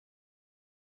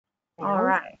All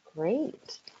right.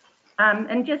 Great.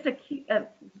 And just a cute,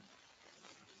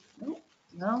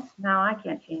 no, now I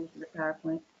can't change the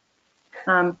PowerPoint.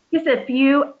 Just a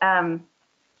few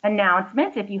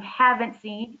announcements. If you haven't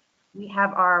seen, we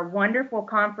have our wonderful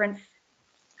conference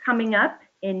coming up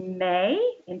in May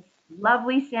in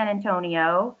lovely San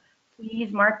Antonio.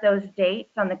 Please mark those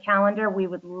dates on the calendar. We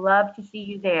would love to see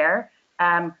you there.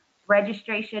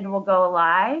 Registration will go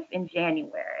live in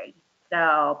January.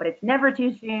 So, but it's never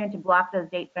too soon to block those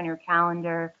dates on your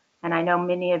calendar. And I know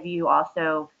many of you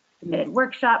also submitted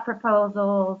workshop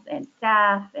proposals, and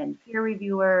staff and peer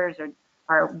reviewers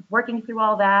are working through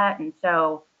all that. And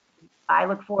so I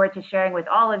look forward to sharing with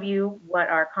all of you what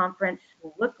our conference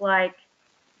will look like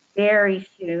very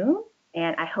soon,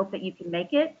 and I hope that you can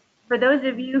make it. For those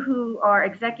of you who are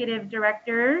executive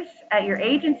directors at your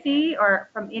agency or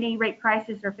from any rape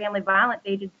crisis or family violence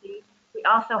agency, we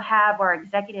also have our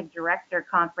executive director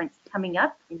conference coming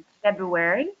up in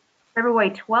February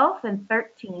 12th and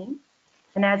 13th.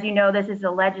 And as you know, this is a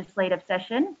legislative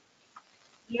session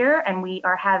here, and we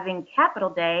are having Capitol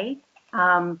Day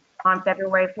on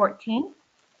February 14th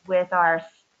with our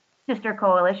sister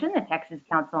coalition, the Texas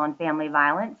Council on Family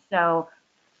Violence. So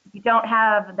if you don't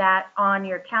have that on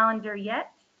your calendar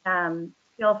yet,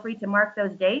 feel free to mark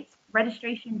those dates.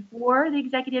 Registration for the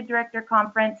Executive Director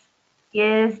Conference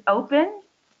is open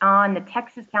on the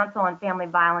Texas Council on Family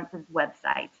Violence's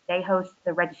website. They host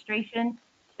the registration.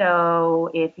 So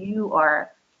if you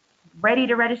are ready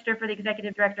to register for the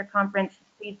Executive Director Conference,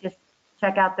 please just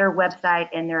check out their website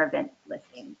and their event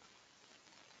listing.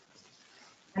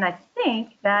 And I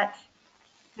think that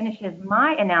finishes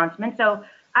my announcement. So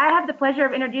I have the pleasure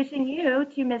of introducing you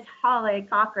to Ms. Holly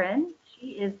Cochran.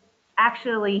 She is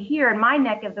actually here in my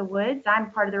neck of the woods.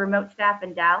 I'm part of the remote staff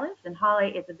in Dallas, and Holly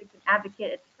is a victim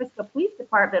advocate at the Frisco Police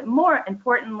Department. More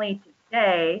importantly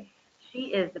today,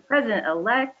 she is the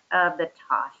president-elect of the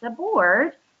TAASA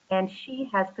Board, and she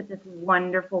has put this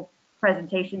wonderful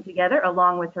presentation together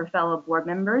along with her fellow board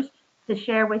members to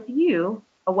share with you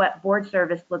what board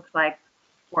service looks like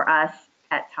for us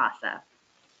at TAASA.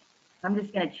 I'm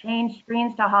just going to change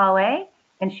screens to Holly,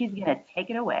 and she's going to take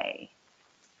it away.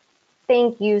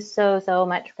 Thank you so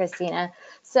much, Christina.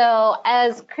 So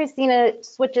as Christina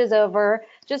switches over,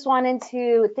 just wanted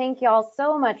to thank y'all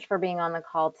so much for being on the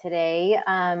call today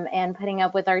and putting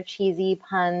up with our cheesy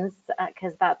puns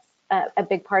because that's a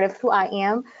big part of who I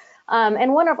am.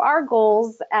 And one of our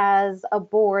goals as a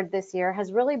board this year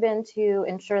has really been to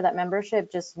ensure that membership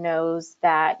just knows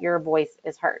that your voice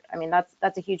is heard. I mean,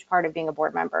 that's a huge part of being a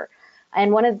board member.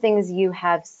 And one of the things you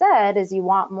have said is you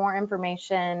want more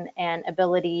information and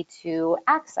ability to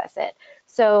access it.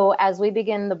 So as we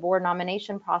begin the board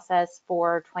nomination process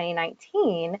for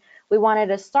 2019, we wanted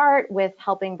to start with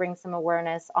helping bring some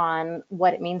awareness on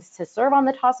what it means to serve on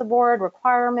the TAASA board,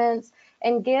 requirements,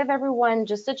 and give everyone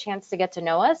just a chance to get to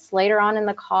know us. Later on in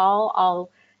the call,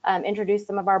 I'll introduce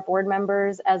some of our board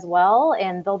members as well,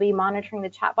 and they'll be monitoring the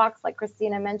chat box like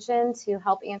Christina mentioned to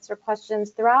help answer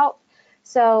questions throughout.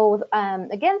 So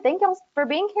again, thank y'all for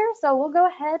being here. So we'll go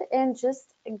ahead and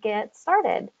just get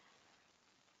started.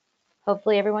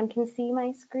 Hopefully everyone can see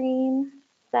my screen.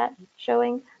 Is that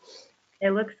showing?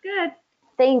 It looks good.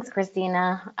 Thanks,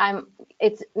 Christina.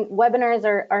 Webinars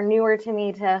are newer to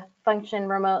me to function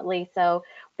remotely, so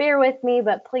bear with me,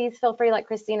 but please feel free, like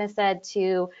Christina said,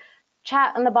 to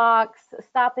chat in the box,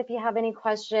 stop if you have any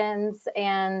questions,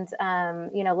 and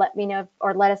let me know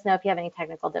or let us know if you have any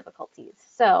technical difficulties.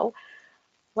 So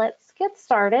let's get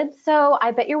started. So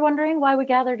I bet you're wondering why we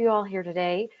gathered you all here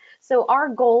today. So our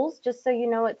goals, just so you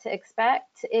know what to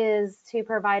expect, is to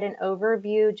provide an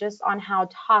overview just on how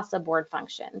TAASA board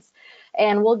functions.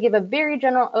 And we'll give a very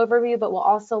general overview, but we'll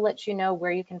also let you know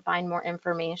where you can find more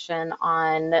information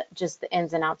on just the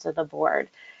ins and outs of the board.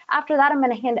 After that, I'm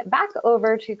going to hand it back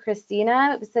over to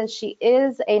Christina, since she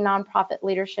is a nonprofit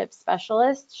leadership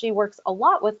specialist. She works a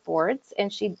lot with boards,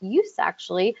 and she used to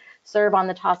actually serve on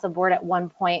the TAASA board at one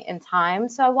point in time.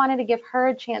 So I wanted to give her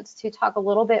a chance to talk a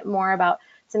little bit more about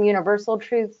some universal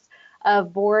truths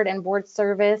of board and board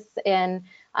service and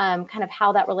kind of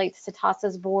how that relates to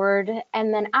TAASA's board.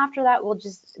 And then after that, we'll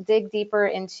just dig deeper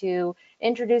into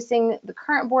introducing the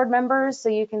current board members so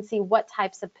you can see what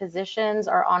types of positions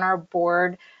are on our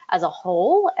board as a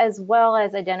whole, as well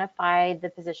as identify the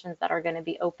positions that are going to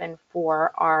be open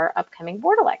for our upcoming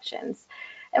board elections.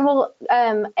 And we'll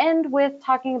end with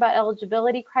talking about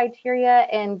eligibility criteria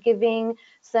and giving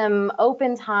some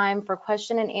open time for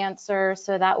question and answer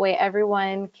so that way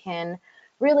everyone can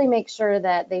really make sure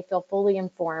that they feel fully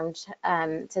informed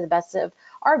to the best of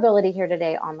our ability here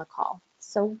today on the call.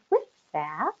 So with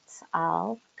that,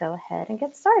 I'll go ahead and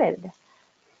get started.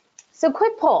 So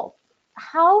quick poll.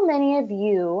 How many of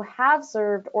you have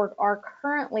served or are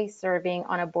currently serving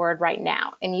on a board right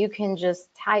now? And you can just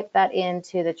type that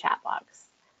into the chat box.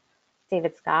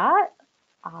 David Scott,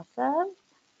 awesome.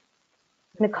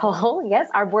 Nicole, yes,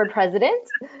 our board president.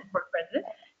 Board president.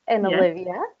 And Yes.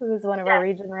 Olivia, who's one of our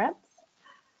region reps.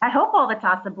 I hope all the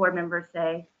TAASA board members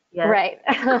say yes. Right.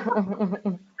 Heather's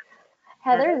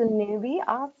a newbie,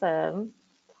 awesome.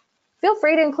 Feel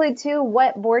free to include too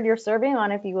what board you're serving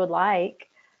on if you would like.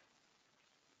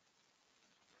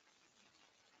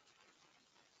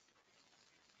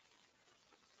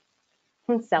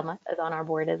 Selma is on our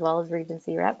board as well as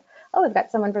Regency rep. Oh, we've got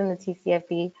someone from the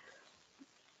TCFB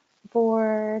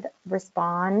board.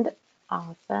 Respond.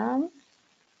 Awesome.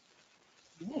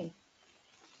 Okay.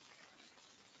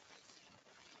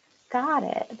 Got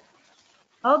it.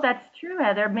 Oh, that's true,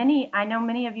 Heather. I know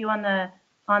many of you on the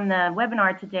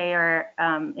webinar today are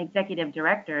executive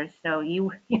directors, so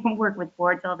you work with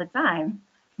boards all the time.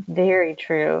 Very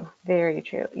true. Very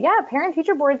true. Yeah,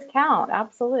 parent-teacher boards count.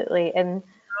 Absolutely. And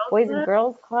Boys and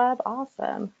Girls Club.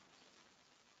 Awesome.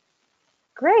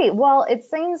 Great. Well, it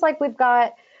seems like we've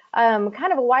got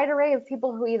kind of a wide array of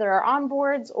people who either are on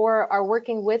boards or are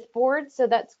working with boards. So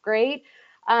that's great.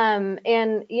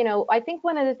 And, you know, I think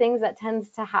one of the things that tends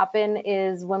to happen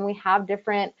is when we have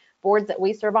different boards that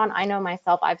we serve on, I know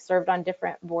myself, I've served on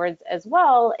different boards as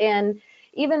well. And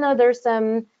even though there's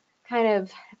some kind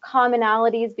of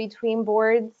commonalities between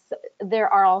boards, there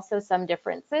are also some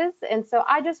differences. And so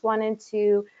I just wanted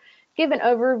to give an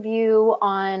overview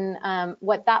on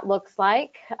what that looks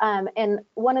like. And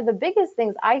one of the biggest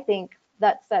things I think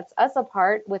that sets us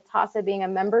apart with TAASA being a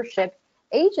membership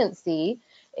agency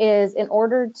is in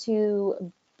order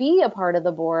to be a part of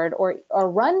the board or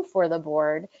run for the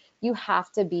board, you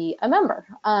have to be a member.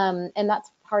 And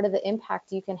that's part of the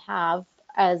impact you can have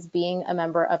as being a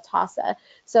member of TAASA.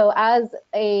 So as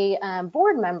a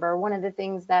board member, one of the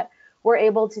things that we're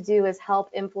able to do is help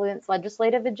influence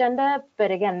legislative agenda. But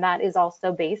again, that is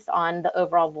also based on the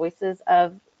overall voices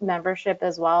of membership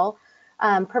as well.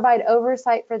 Provide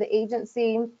oversight for the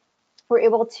agency. We're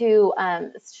able to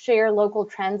share local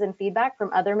trends and feedback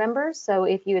from other members. So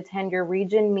if you attend your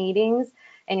region meetings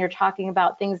and you're talking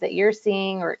about things that you're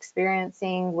seeing or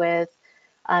experiencing with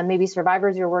maybe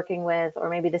survivors you're working with, or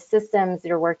maybe the systems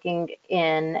you're working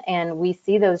in, and we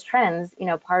see those trends, you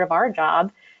know, part of our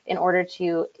job in order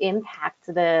to impact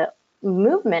the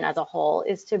movement as a whole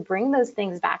is to bring those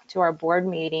things back to our board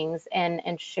meetings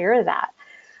and share that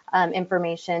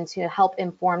information to help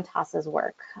inform TAASA's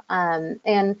work.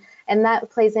 And that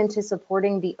plays into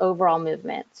supporting the overall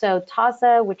movement. So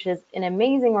TAASA, which is an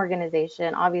amazing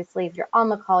organization, obviously, if you're on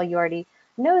the call, you already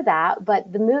know that,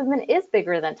 but the movement is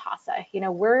bigger than TAASA. You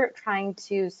know, we're trying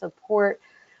to support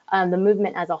the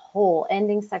movement as a whole,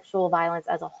 ending sexual violence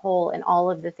as a whole, and all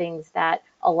of the things that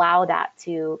allow that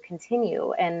to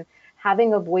continue. And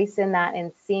having a voice in that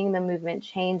and seeing the movement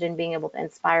change and being able to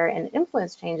inspire and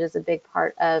influence change is a big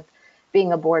part of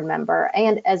being a board member,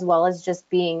 and as well as just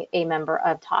being a member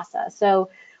of TAASA. So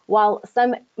while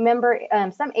some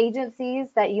agencies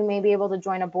that you may be able to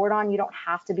join a board on, you don't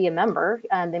have to be a member.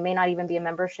 They may not even be a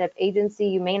membership agency.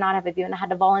 You may not have even had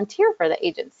to volunteer for the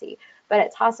agency. But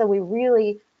at TAASA, we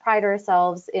really pride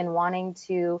ourselves in wanting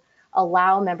to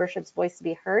allow membership's voice to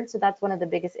be heard. So that's one of the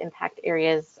biggest impact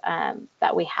areas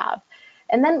that we have.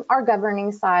 And then our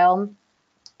governing style.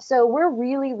 So we're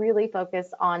really, really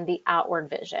focused on the outward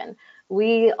vision.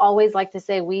 We always like to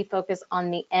say we focus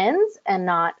on the ends and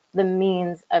not the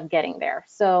means of getting there.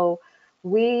 So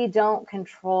we don't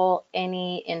control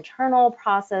any internal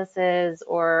processes,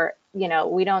 or, you know,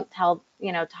 we don't tell,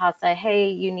 you know, TAASA, hey,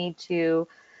 you need to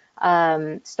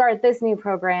start this new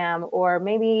program, or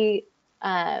maybe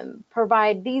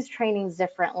provide these trainings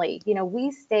differently. You know,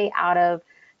 we stay out of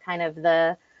kind of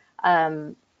the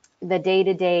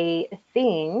day-to-day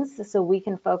things, so we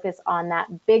can focus on that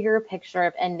bigger picture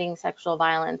of ending sexual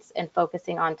violence and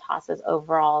focusing on TAASA's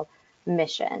overall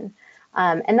mission.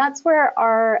 And that's where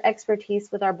our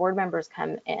expertise with our board members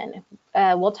come in.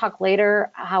 We'll talk later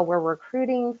how we're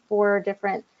recruiting for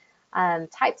different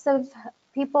types of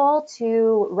people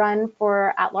to run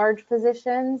for at-large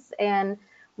positions. And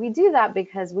we do that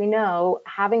because we know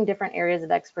having different areas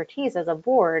of expertise as a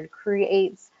board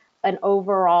creates an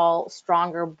overall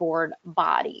stronger board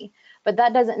body. But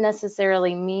that doesn't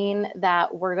necessarily mean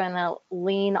that we're going to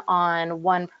lean on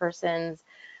one person's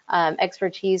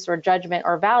expertise or judgment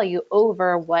or value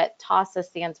over what TAASA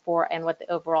stands for and what the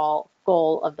overall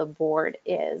goal of the board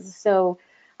is. So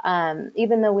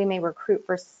even though we may recruit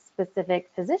for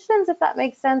specific positions, if that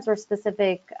makes sense, or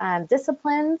specific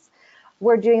disciplines,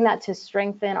 we're doing that to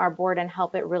strengthen our board and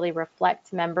help it really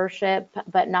reflect membership,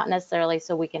 but not necessarily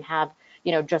so we can have,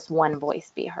 just one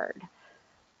voice be heard.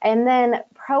 And then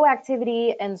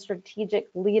proactivity and strategic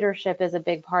leadership is a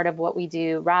big part of what we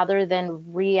do, rather than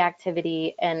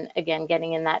reactivity and, again,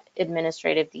 getting in that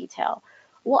administrative detail.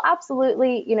 Well,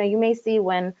 absolutely, you may see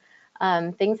when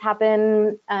things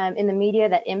happen in the media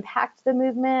that impact the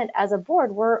movement. As a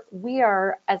board, we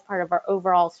are, as part of our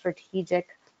overall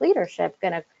strategic leadership,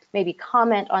 going to maybe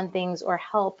comment on things or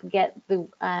help get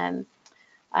the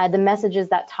messages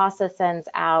that TAASA sends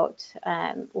out.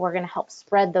 We're going to help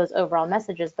spread those overall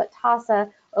messages, but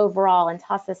TAASA overall and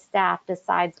TAASA staff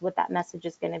decides what that message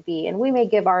is going to be. And we may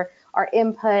give our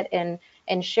input and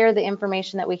share the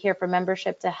information that we hear from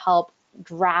membership to help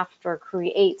draft or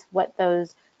create what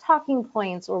those talking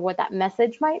points or what that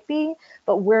message might be,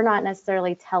 but we're not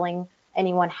necessarily telling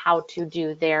anyone how to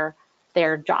do their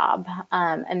job.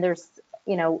 And there's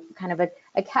kind of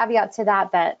a caveat to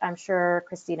that I'm sure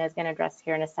Christina is going to address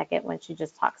here in a second when she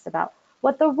just talks about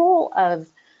what the role of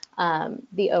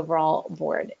the overall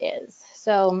board is.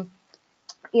 So,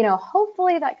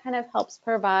 hopefully that kind of helps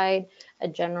provide a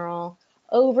general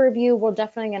overview. We're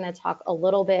definitely going to talk a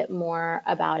little bit more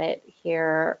about it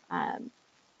here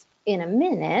in a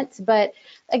minute, but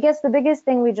I guess the biggest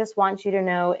thing we just want you to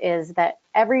know is that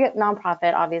every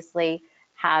nonprofit obviously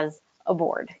has a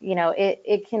board.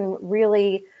 It can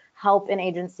really help an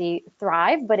agency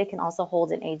thrive, but it can also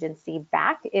hold an agency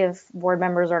back if board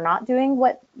members are not doing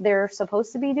what they're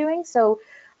supposed to be doing. So,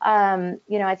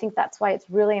 I think that's why it's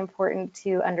really important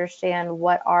to understand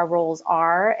what our roles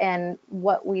are and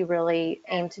what we really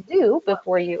aim to do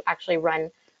before you actually run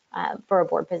for a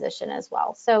board position as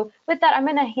well. So with that, I'm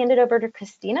going to hand it over to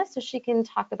Christina so she can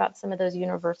talk about some of those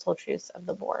universal truths of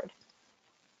the board.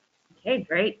 Okay,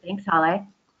 great. Thanks, Holly.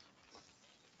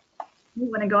 You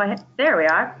want to go ahead? There we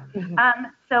are.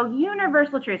 So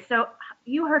universal truth. So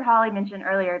you heard Holly mention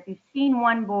earlier, if you've seen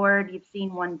one board, you've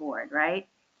seen one board, right?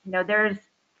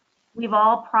 We've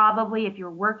all probably, if you're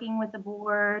working with a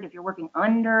board, if you're working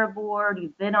under a board,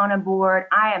 you've been on a board,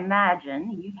 I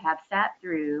imagine you have sat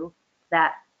through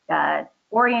that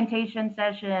orientation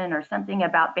session or something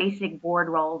about basic board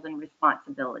roles and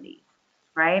responsibilities,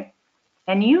 right?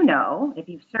 And if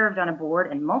you've served on a board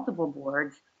and multiple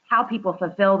boards, how people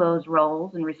fulfill those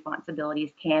roles and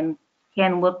responsibilities can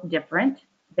look different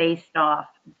based off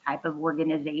the type of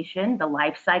organization, the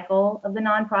life cycle of the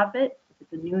nonprofit, if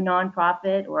it's a new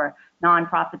nonprofit or a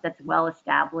nonprofit that's well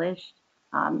established.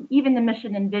 Even the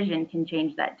mission and vision can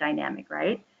change that dynamic,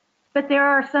 right? But there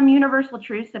are some universal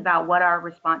truths about what our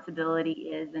responsibility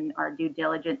is and our due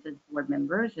diligence as board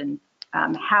members, and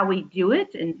how we do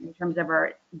it in terms of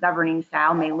our governing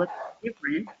style may look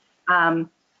different.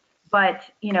 But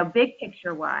big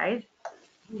picture wise,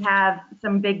 we have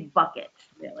some big buckets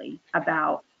really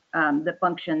about the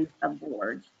functions of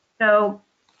boards. So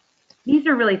these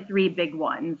are really three big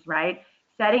ones, right?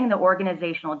 Setting the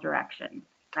organizational direction,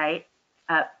 right?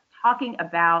 Talking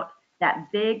about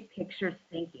that big picture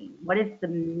thinking. What is the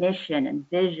mission and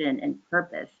vision and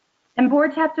purpose? And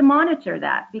boards have to monitor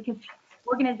that because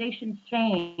organizations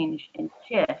change and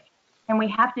shift, and we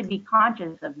have to be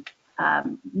conscious of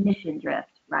mission drift,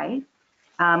 right?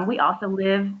 We also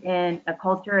live in a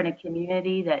culture and a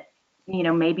community that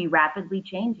may be rapidly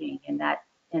changing, and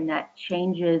that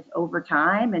changes over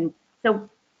time. And so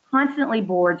constantly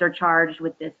boards are charged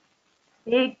with this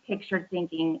big picture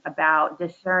thinking about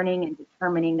discerning and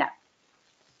determining that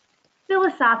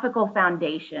philosophical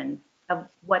foundation of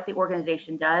what the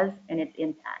organization does and its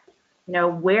impact.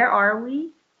 Where are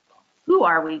we? Who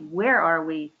are we? Where are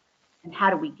we? And how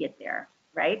do we get there,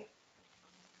 right?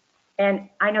 And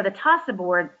I know the TAASA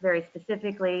Board very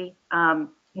specifically,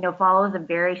 follows a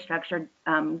very structured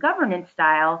governance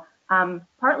style,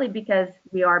 partly because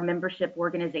we are a membership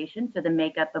organization, so the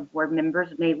makeup of board members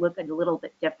may look a little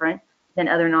bit different than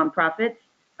other nonprofits.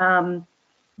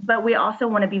 But we also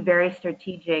want to be very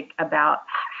strategic about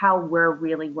how we're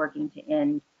really working to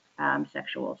end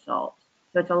sexual assault.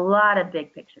 So it's a lot of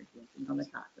big picture thinking on the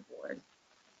TAASA Board.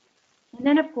 And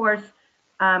then, of course,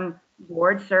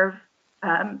 boards serve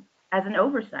as an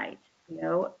oversight.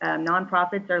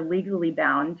 Nonprofits are legally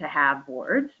bound to have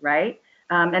boards, right?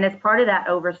 And as part of that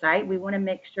oversight, we want to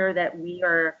make sure that we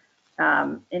are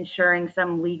ensuring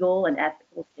some legal and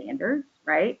ethical standards,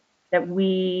 right? That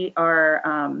we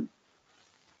are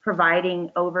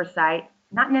providing oversight,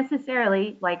 not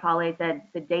necessarily, like Holly said,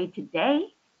 the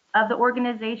day-to-day of the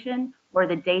organization or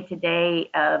the day-to-day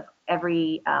of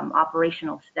every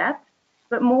operational step,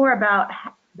 but more about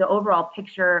the overall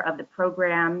picture of the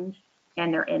programs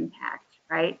and their impact,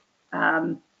 right?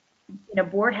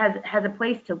 board has a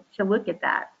place to look at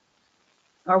that.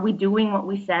 Are we doing what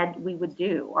we said we would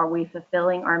do? Are we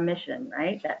fulfilling our mission,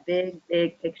 right? That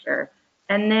big picture.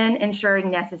 And then ensuring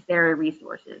necessary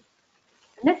resources.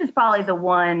 And this is probably the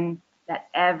one that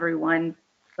everyone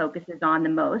focuses on the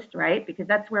most, right? Because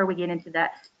that's where we get into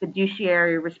that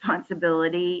fiduciary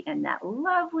responsibility and that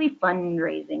lovely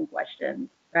fundraising question,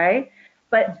 right?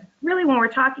 But really, when we're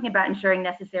talking about ensuring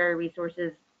necessary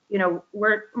resources,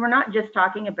 we're not just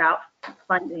talking about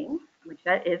funding, which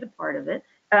that is a part of it,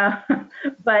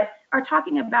 but are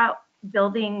talking about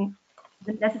building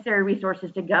the necessary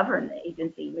resources to govern the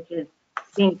agency, which is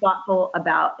being thoughtful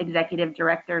about executive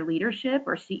director leadership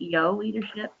or CEO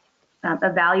leadership,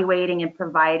 evaluating and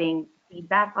providing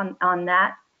feedback on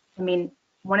that. I mean,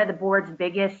 one of the board's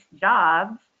biggest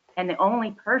jobs and the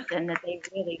only person that they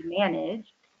really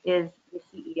manage is the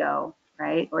CEO,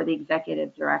 right, or the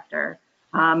executive director.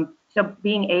 So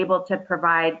being able to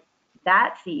provide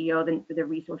that CEO the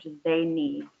resources they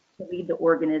need to lead the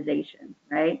organization,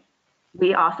 right?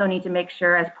 We also need to make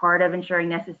sure, as part of ensuring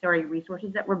necessary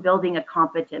resources, that we're building a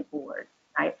competent board,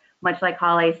 right? Much like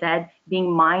Holly said,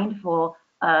 being mindful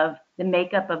of the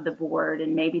makeup of the board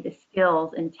and maybe the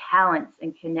skills and talents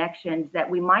and connections that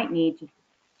we might need to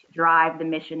drive the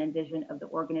mission and vision of the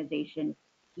organization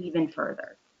even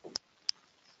further.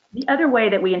 The other way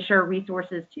that we ensure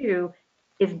resources too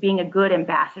is being a good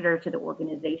ambassador to the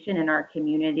organization and our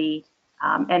community.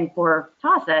 And for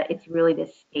TAASA, it's really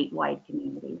this statewide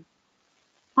community.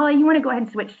 Holly, you want to go ahead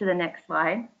and switch to the next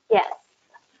slide? Yes.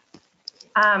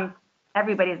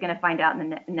 Everybody's going to find out in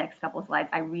the next couple of slides.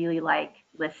 I really like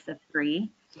lists of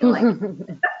three. So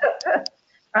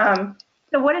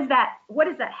what is that? What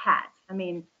is that hat? I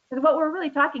mean, because what we're really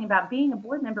talking about, being a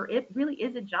board member, it really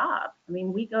is a job. I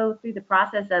mean, we go through the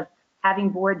process of having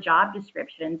board job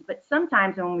descriptions, but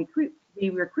sometimes when we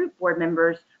recruit board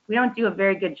members, we don't do a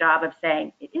very good job of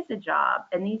saying it is a job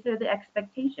and these are the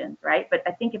expectations, right? But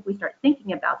I think if we start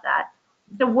thinking about that,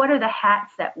 so what are the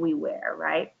hats that we wear,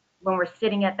 right, when we're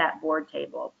sitting at that board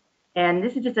table? And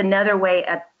this is just another way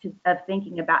of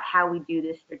thinking about how we do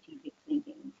this strategic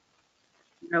thinking.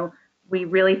 We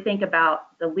really think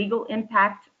about the legal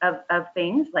impact of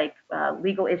things like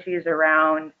legal issues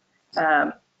around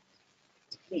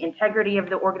the integrity of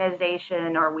the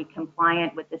organization. Are we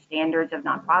compliant with the standards of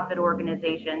nonprofit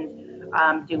organizations?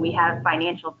 Do we have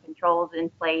financial controls in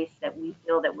place that we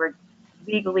feel that we're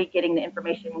legally getting the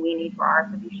information we need for our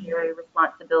fiduciary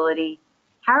responsibility?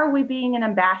 How are we being an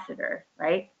ambassador,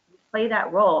 right? We play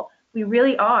that role. We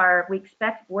really are. We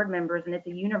expect board members, and it's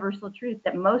a universal truth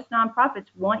that most nonprofits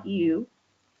want you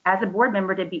as a board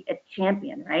member to be a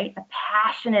champion, right? A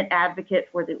passionate advocate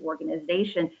for the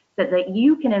organization so that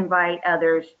you can invite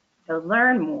others to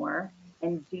learn more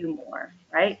and do more,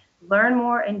 right? Learn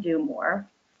more and do more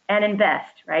and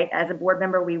invest, right? As a board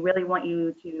member, we really want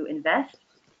you to invest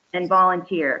and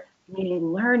volunteer,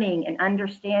 meaning learning and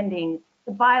understanding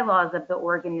the bylaws of the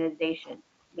organization,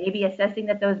 maybe assessing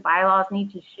that those bylaws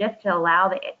need to shift to allow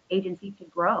the agency to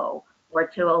grow or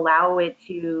to allow it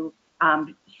to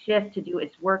shift to do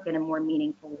its work in a more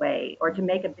meaningful way or to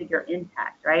make a bigger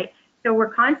impact, right? So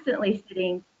we're constantly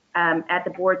sitting at the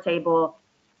board table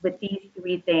with these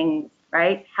three things,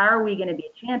 right? How are we going to be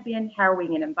a champion? How are we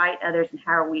going to invite others? And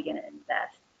how are we going to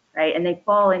invest, right? And they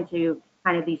fall into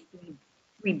kind of these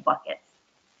three buckets.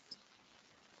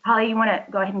 Holly, you want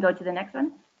to go ahead and go to the next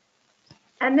one?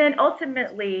 And then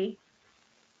ultimately,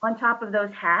 on top of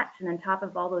those hats and on top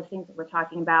of all those things that we're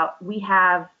talking about, we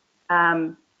have,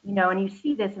 and you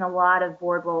see this in a lot of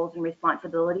board roles and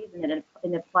responsibilities, and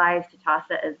it applies to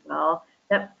TAASA as well,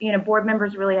 that, board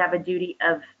members really have a duty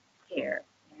of care,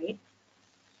 right?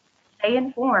 Stay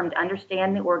informed,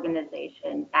 understand the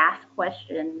organization, ask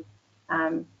questions,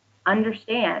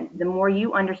 understand. The more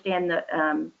you understand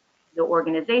the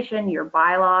organization, your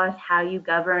bylaws, how you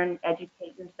govern,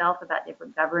 educate yourself about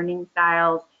different governing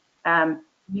styles,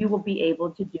 you will be able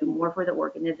to do more for the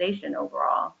organization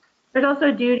overall. There's also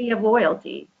a duty of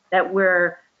loyalty, that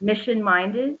we're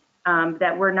mission-minded,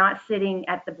 that we're not sitting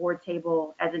at the board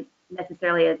table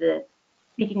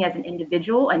speaking as an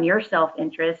individual and your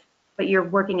self-interest, but you're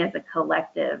working as a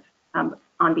collective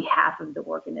on behalf of the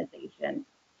organization.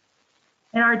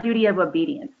 And our duty of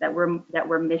obedience, that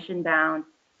we're mission-bound,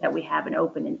 that we have an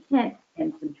open intent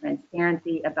and some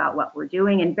transparency about what we're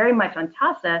doing, and very much on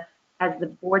TAASA, as the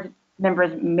board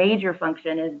members' major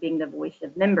function is being the voice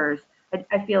of members.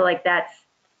 I feel like that's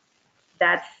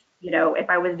if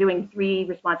I was doing 3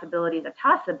 responsibilities of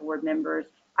TAASA board members,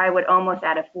 I would almost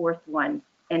add a 4th one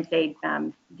and say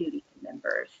duty to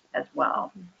members as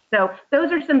well. So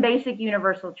those are some basic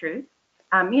universal truths.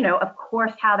 Of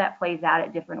course, how that plays out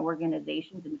at different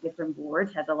organizations and different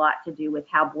boards has a lot to do with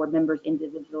how board members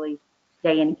individually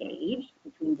stay engaged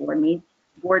between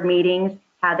board meetings,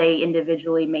 how they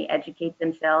individually may educate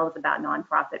themselves about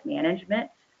nonprofit management.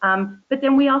 But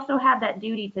then we also have that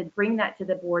duty to bring that to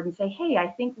the board and say, hey, I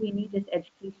think we need this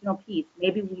educational piece.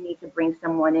 Maybe we need to bring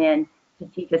someone in to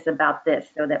teach us about this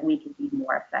so that we can be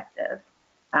more effective.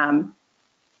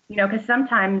 Because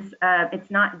sometimes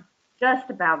it's not just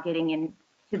about getting into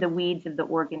the weeds of the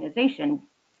organization.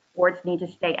 Boards need to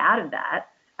stay out of that.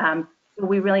 So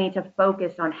we really need to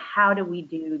focus on how do we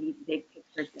do these big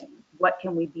picture things? What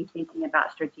can we be thinking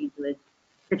about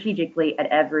strategically at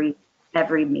every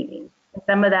meeting? And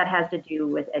some of that has to do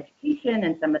with education,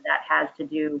 and some of that has to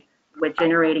do with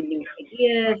generating new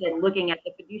ideas and looking at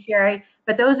the fiduciary.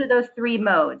 But those are those three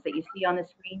modes that you see on the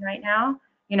screen right now.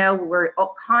 We're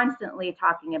constantly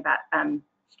talking about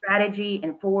strategy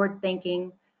and forward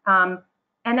thinking,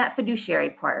 and that fiduciary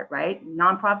part, right?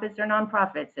 Nonprofits are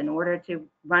nonprofits. In order to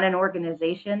run an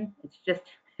organization, it's just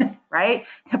right,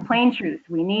 the plain truth.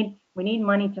 We need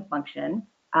money to function.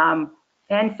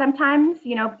 And sometimes,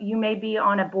 you may be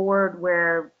on a board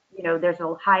where there's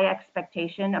a high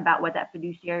expectation about what that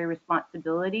fiduciary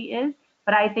responsibility is.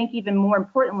 But I think even more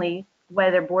importantly,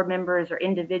 whether board members are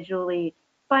individually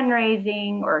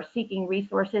fundraising or seeking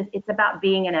resources, it's about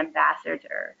being an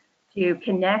ambassador to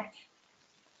connect.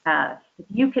 If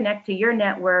you connect to your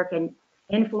network and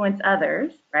influence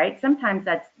others, right? Sometimes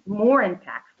that's more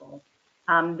impactful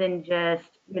than just,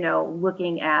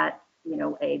 looking at,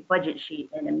 a budget sheet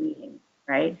in a meeting,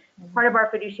 right? Mm-hmm. Part of our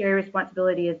fiduciary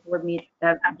responsibility as board members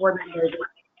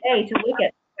is to look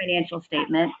at financial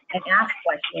statement and ask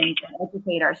questions and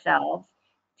educate ourselves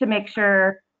to make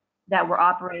sure that we're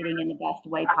operating in the best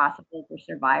way possible for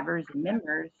survivors and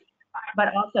members,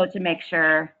 but also to make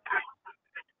sure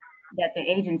that the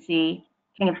agency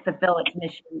can fulfill its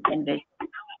mission and vision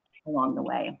along the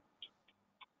way.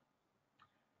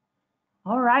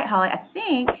 All right, Holly, I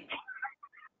think.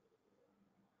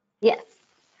 Yes.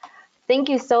 Thank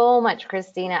you so much,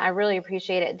 Christina. I really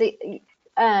appreciate it.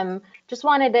 Just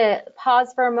wanted to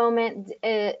pause for a moment,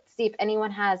 see if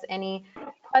anyone has any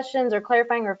questions or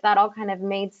clarifying, or if that all kind of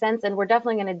made sense. And we're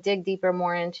definitely going to dig deeper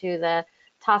more into the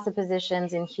TAASA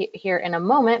positions here in a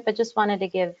moment, but just wanted to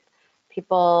give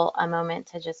people a moment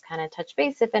to just kind of touch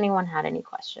base if anyone had any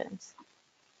questions.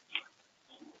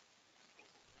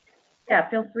 Yeah,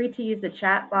 feel free to use the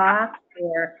chat box,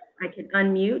 or I can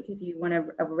unmute if you want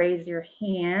to raise your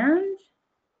hand.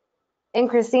 And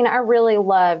Christina, I really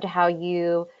loved how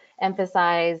you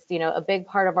emphasized, a big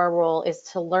part of our role is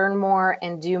to learn more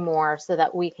and do more so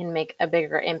that we can make a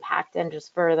bigger impact and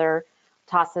just further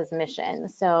TAASA's mission.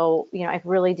 So, I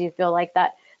really do feel like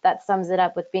that sums it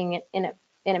up with being an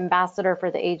ambassador for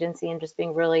the agency and just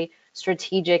being really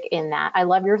strategic in that. I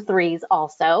love your threes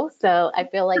also. So I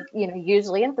feel like,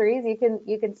 usually in threes,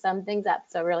 you can sum things up.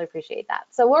 So I really appreciate that.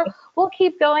 So we'll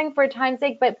keep going for time's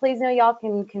sake, but please know y'all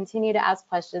can continue to ask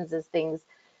questions as things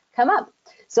come up.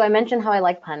 So I mentioned how I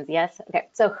like puns. Yes. Okay.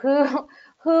 So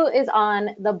who is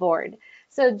on the board?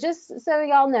 So just so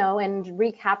y'all know, and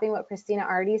recapping what Christina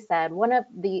already said, one of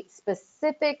the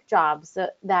specific jobs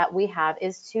that we have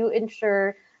is to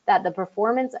ensure that the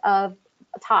performance of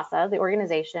TAASA, the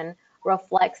organization,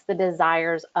 reflects the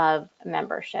desires of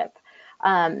membership.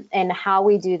 And how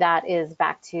we do that is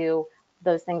back to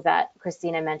those things that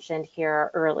Christina mentioned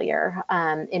here earlier.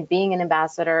 In being an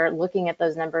ambassador, looking at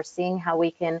those numbers, seeing how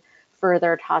we can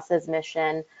further TAASA's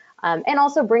mission, and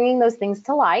also bringing those things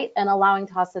to light and allowing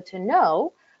TAASA to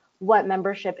know what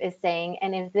membership is saying.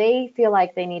 And if they feel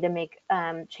like they need to make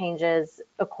changes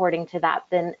according to that,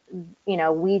 then,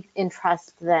 we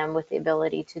entrust them with the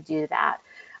ability to do that.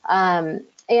 And,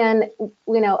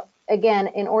 again,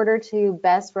 in order to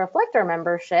best reflect our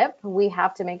membership, we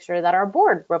have to make sure that our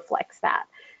board reflects that.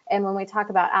 And when we talk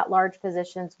about at-large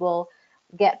positions, we'll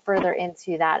get further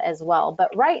into that as well.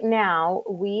 But right now,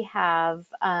 we have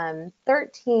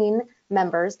 13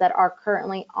 members that are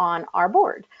currently on our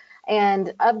board.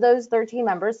 And of those 13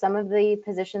 members, some of the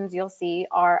positions you'll see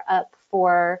are up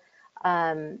for,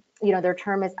 their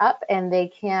term is up and they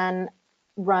can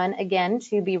run again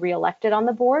to be reelected on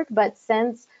the board. But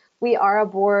since we are a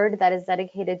board that is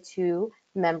dedicated to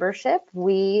membership,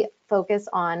 we focus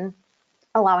on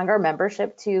allowing our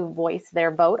membership to voice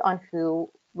their vote on who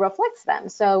reflects them.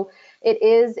 So it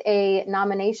is a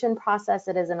nomination process,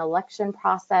 it is an election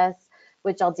process,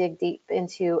 which I'll dig deep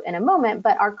into in a moment.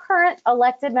 But our current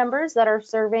elected members that are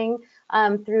serving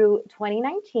through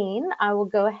 2019, I will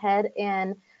go ahead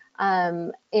and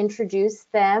introduce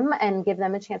them and give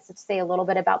them a chance to say a little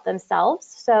bit about themselves.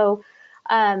 So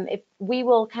If we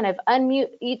will kind of unmute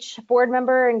each board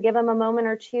member and give them a moment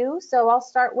or two. So I'll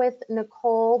start with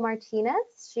Nicole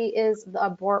Martinez. She is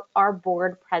our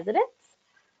board president.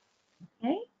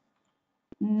 Okay.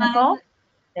 Nicole,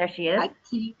 there she is. Hi, can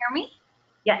you hear me?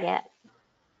 Yes. Yes.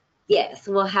 Yes.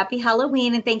 Well, happy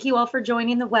Halloween, and thank you all for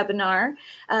joining the webinar.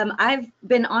 I've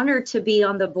been honored to be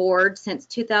on the board since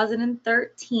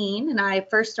 2013, and I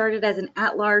first started as an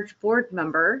at-large board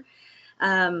member.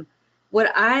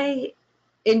 What I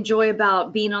enjoy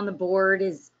about being on the board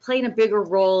is playing a bigger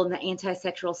role in the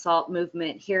anti-sexual assault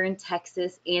movement here in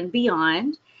Texas and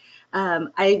beyond.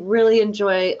 I really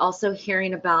enjoy also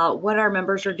hearing about what our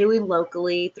members are doing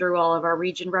locally through all of our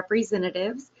region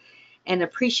representatives, and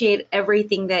appreciate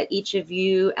everything that each of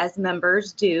you as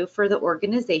members do for the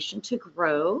organization to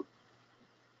grow.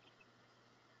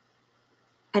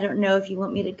 I don't know if you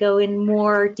want me to go in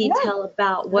more detail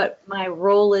about what my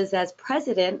role is as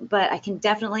president, but I can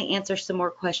definitely answer some more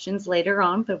questions later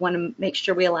on, but want to make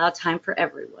sure we allow time for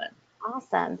everyone.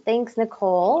 Awesome. Thanks,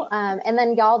 Nicole. And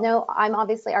then y'all know I'm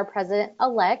obviously our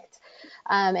president-elect,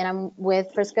 and I'm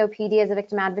with Frisco PD as a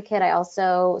victim advocate. I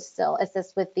also still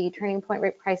assist with the Turning Point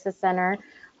Rape Crisis Center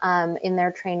in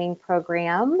their training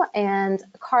program. And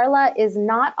Carla is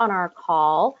not on our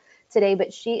call today,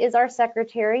 but she is our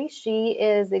secretary. She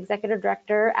is the executive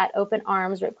director at Open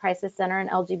Arms Rape Crisis Center and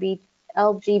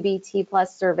LGBT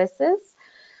plus services.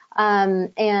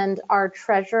 And our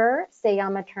treasurer,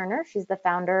 Sayama Turner, she's the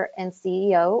founder and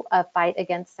CEO of Fight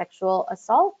Against Sexual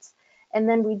Assault. And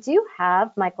then we do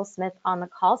have Michael Smith on the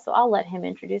call, so I'll let him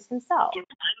introduce himself.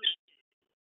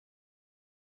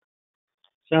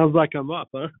 Sounds like I'm up,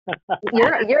 huh?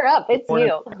 You're up. It's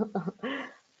you.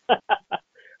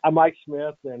 I'm Mike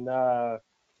Smith, and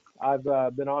I've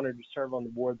been honored to serve on the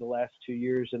board the last 2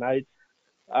 years. And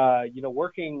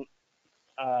working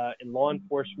in law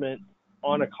enforcement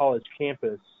on a college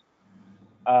campus,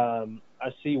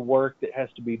 I see work that has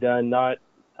to be done not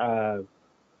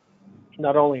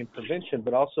only in prevention,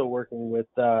 but also working with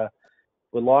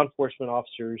law enforcement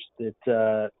officers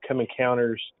that come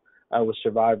encounters with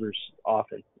survivors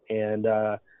often. And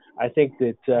I think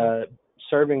that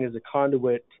serving as a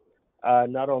conduit,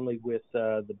 not only with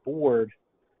the board,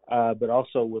 but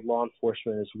also with law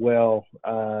enforcement as well,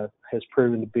 has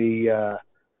proven to be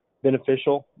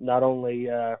beneficial, not only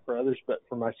for others, but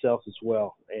for myself as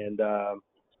well. And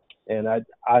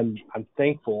I'm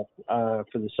thankful for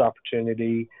this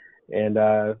opportunity, and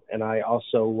I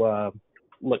also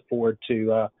look forward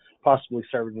to possibly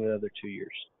serving another 2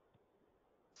 years.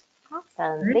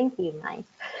 Awesome. Thank you, Mike.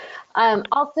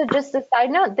 Also, just a side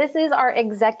note, this is our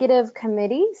executive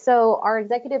committee. So our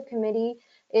executive committee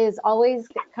is always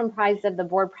comprised of the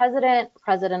board president,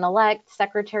 president-elect,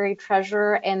 secretary,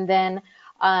 treasurer, and then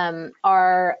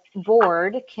our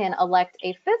board can elect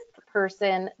a fifth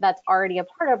person that's already a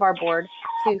part of our board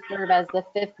to serve as the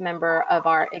fifth member of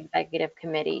our executive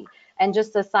committee. And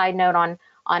just a side note on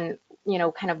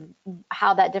kind of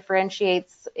how that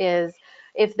differentiates is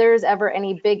if there's ever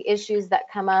any big issues that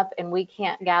come up and we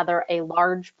can't gather a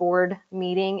large board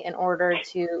meeting in order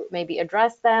to maybe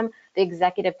address them, the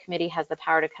executive committee has the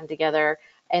power to come together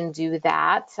and do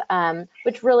that,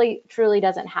 which really truly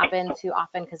doesn't happen too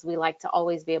often because we like to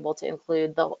always be able to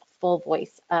include the full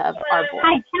voice of our board.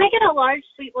 Hi, can I get a large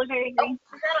sweet blueberry green?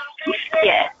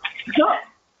 Yeah.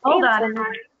 Hold on.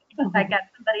 Thanks, I got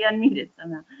somebody unmuted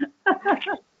somehow.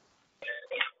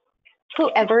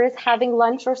 Whoever is having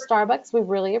lunch or Starbucks, we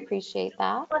really appreciate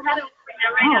that. Well, how do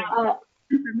we know?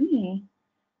 For me.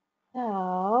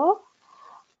 So,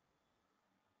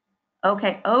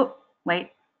 Okay. Oh, wait.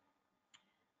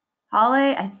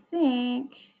 Holly, I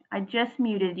think I just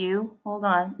muted you. Hold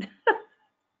on.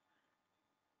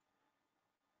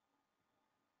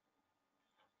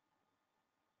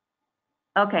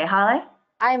 Okay, Holly?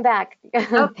 I'm back. Oh,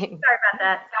 sorry about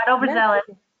that. Got overzealous.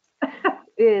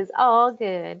 Is all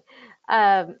good.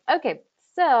 Okay,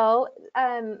 so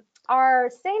our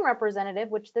sane representative,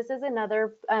 which this is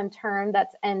another term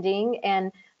that's ending,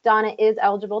 and Donna is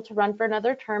eligible to run for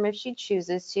another term if she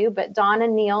chooses to, but Donna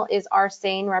Neal is our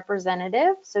sane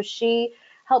representative. So she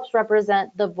helps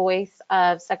represent the voice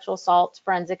of sexual assault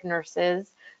forensic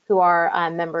nurses who are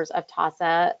members of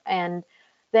TAASA. And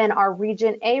then our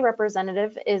Region A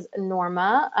representative is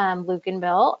Norma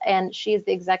Lukenbill, and she is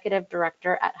the executive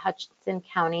director at Hutchinson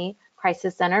County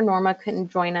Crisis Center. Norma couldn't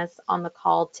join us on the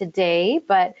call today,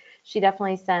 but she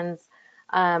definitely sends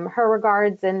her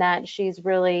regards in that she's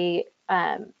really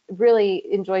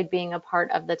enjoyed being a part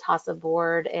of the TAASA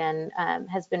board and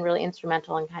has been really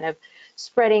instrumental in kind of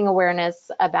spreading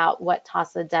awareness about what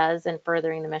TAASA does and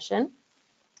furthering the mission.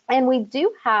 And we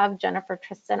do have Jennifer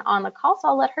Tristan on the call, so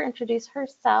I'll let her introduce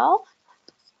herself.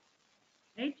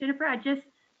 Hey, Jennifer, I just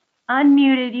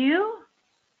unmuted you.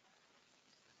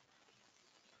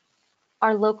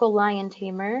 Our local lion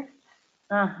tamer.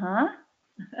 Uh-huh.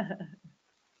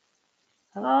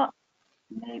 Oh,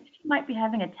 maybe she might be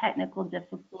having a technical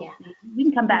difficulty. Yeah. We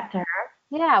can come back to her.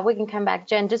 Yeah, we can come back.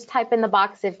 Jen, just type in the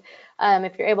box if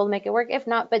you're able to make it work. If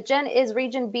not, but Jen is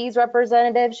Region B's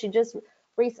representative. She just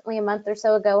recently, a month or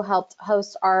so ago, helped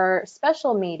host our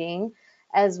special meeting,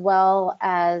 as well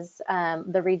as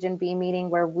the Region B meeting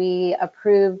where we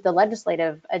approved the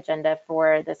legislative agenda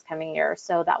for this coming year.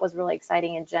 So that was really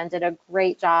exciting, and Jen did a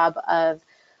great job of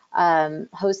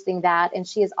hosting that. And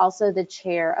she is also the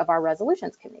chair of our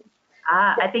resolutions committee.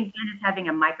 I think Jen is having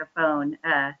a microphone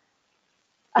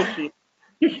issue.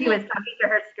 She was talking to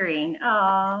her screen.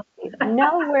 Oh.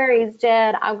 No worries,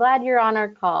 Jen. I'm glad you're on our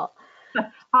call.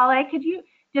 Holly, could you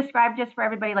describe just for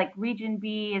everybody, like Region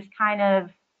B is kind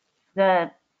of the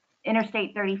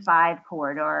Interstate 35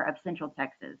 corridor of Central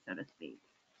Texas, so to speak.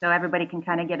 So everybody can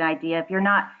kind of get an idea. If you're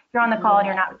on the call and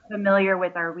you're not familiar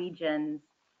with our regions,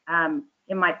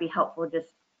 it might be helpful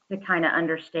just to kind of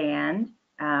understand.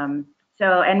 And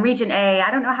Region A,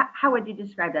 I don't know, how would you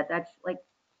describe that? That's like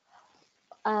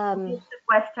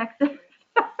West Texas.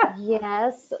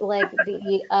 Yes, like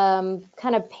the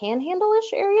kind of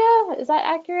panhandle-ish area. Is that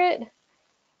accurate?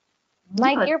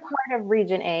 Mike, you're part of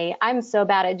Region A. I'm so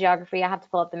bad at geography. I have to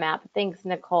pull up the map. Thanks,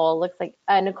 Nicole. Looks like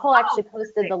Nicole actually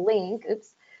posted the link.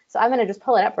 Oops. So I'm going to just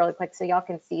pull it up really quick so y'all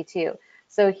can see too.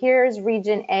 So here's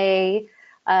Region A.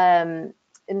 And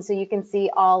so you can see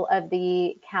all of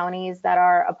the counties that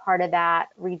are a part of that.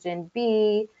 Region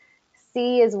B.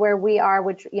 C is where we are,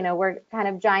 which, you know, we're kind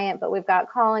of giant, but we've got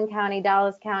Collin County,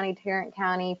 Dallas County, Tarrant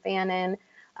County, Fannin,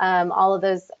 all of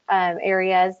those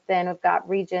areas. Then we've got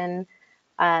Region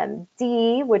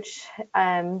D, which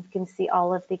you can see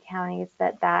all of the counties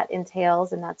that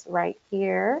entails, and that's right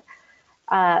here.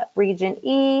 Region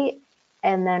E,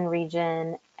 and then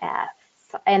Region F.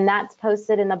 And that's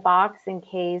posted in the box in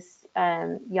case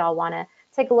y'all want to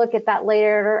take a look at that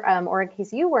later, or in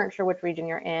case you weren't sure which region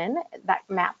you're in. That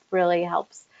map really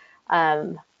helps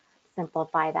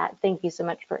simplify that. Thank you so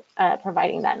much for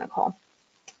providing that, Nicole.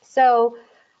 So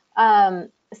Selma,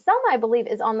 I believe,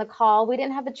 is on the call. We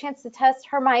didn't have a chance to test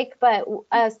her mic, but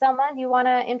Selma, you want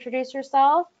to introduce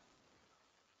yourself?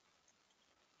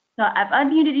 So I've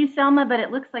unmuted you, Selma, but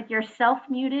it looks like you're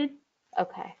self-muted.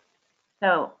 Okay.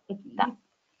 So if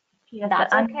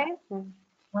that's okay.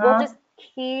 We'll just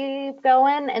keep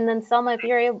going, and then Selma, if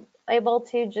you're able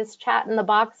to just chat in the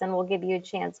box, and we'll give you a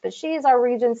chance. But she's our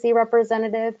Region C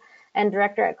representative and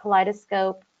director at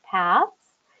Kaleidoscope Paths.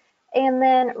 And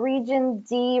then Region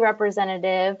D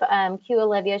representative, Q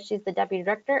Olivia, she's the deputy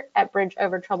director at Bridge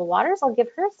Over Troubled Waters. I'll give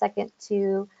her a second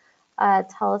to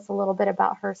tell us a little bit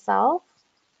about herself.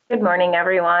 Good morning,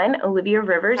 everyone. Olivia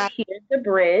Rivers here at the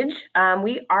Bridge.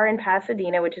 We are in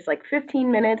Pasadena, which is like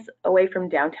 15 minutes away from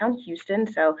downtown Houston.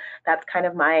 So that's kind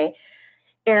of my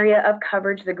area of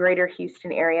coverage, the greater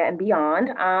Houston area and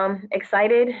beyond.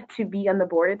 Excited to be on the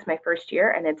board. It's my first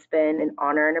year, and it's been an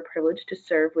honor and a privilege to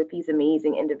serve with these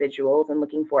amazing individuals, and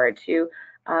looking forward to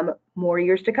more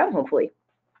years to come, hopefully.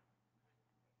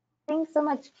 Thanks so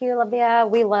much, Q Olivia.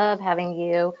 We love having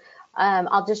you.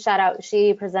 I'll just shout out,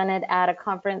 she presented at a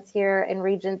conference here in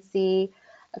Region C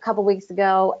a couple weeks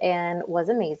ago and was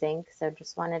amazing. So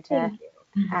just wanted to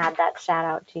add that shout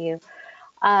out to you.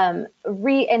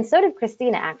 And so did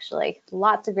Christina, actually.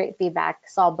 Lots of great feedback.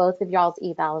 Saw both of y'all's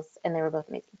evals, and they were both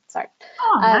amazing. Sorry.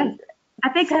 Oh, nice. I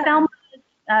think Selma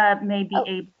may be able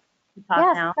to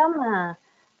talk now. Selma.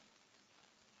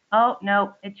 Oh,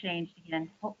 no, it changed again.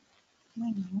 Oh,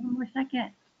 wait one more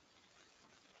second.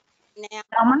 Now,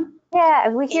 Selma? Yeah,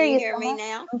 we hear you. Can you hear me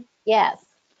now? Yes.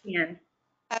 Yeah.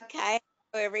 Okay,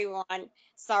 hello everyone.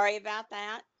 Sorry about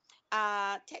that.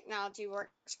 Technology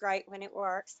works great when it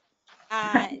works.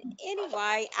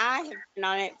 Anyway, I have been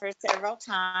on it for several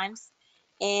times,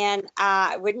 and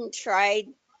I wouldn't trade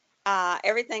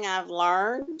everything I've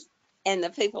learned and the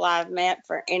people I've met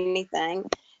for anything.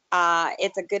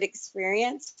 It's a good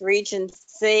experience. Region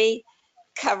C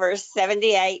covers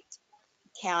 78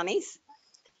 counties.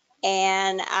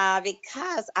 And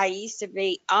because I used to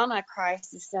be on a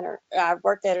crisis center, I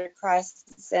worked at a crisis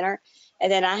center,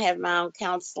 and then I have my own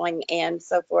counseling and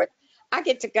so forth. I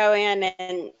get to go in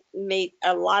and meet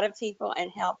a lot of people and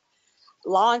help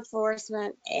law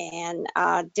enforcement and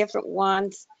different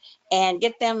ones, and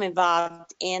get them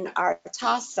involved in our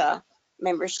TAASA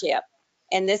membership.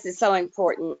 And this is so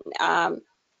important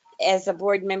as a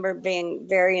board member, being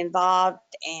very involved,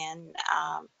 and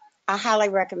I highly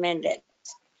recommend it.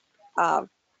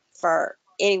 for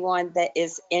anyone that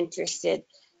is interested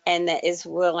and that is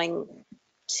willing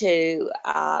to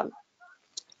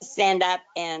stand up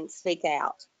and speak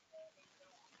out.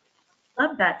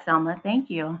 Love that, Selma. Thank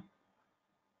you.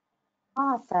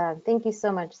 Awesome. Thank you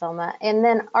so much, Selma. And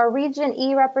then our Region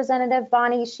E representative,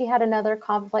 Bonnie, she had another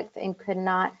conflict and could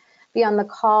not be on the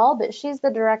call, but she's the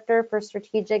Director for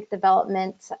Strategic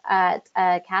Development at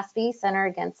Cassidy Center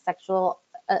Against Sexual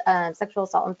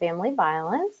Assault and Family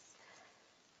Violence.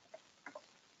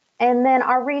 And then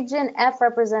our Region F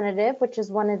representative, which is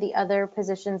one of the other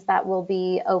positions that will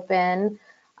be open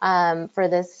for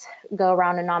this go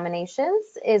around of nominations,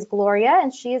 is Gloria,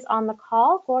 and she is on the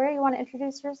call. Gloria, you want to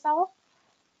introduce yourself?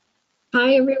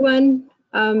 Hi, everyone,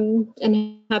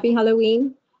 and happy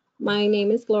Halloween. My name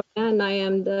is Gloria, and I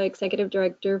am the Executive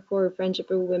Director for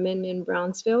Friendship of Women in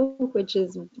Brownsville, which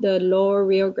is the Lower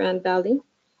Rio Grande Valley.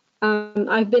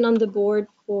 I've been on the board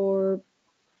for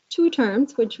 2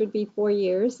 terms, which would be 4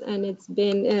 years, and it's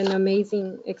been an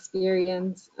amazing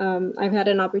experience. I've had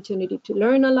an opportunity to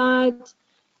learn a lot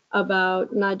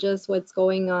about not just what's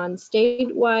going on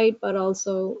statewide, but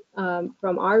also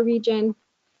from our region.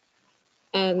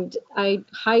 And I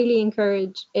highly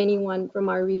encourage anyone from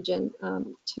our region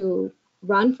to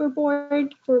run for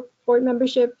board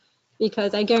membership,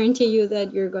 because I guarantee you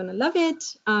that you're going to love it.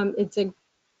 It's a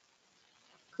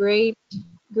great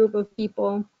group of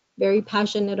people, very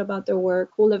passionate about their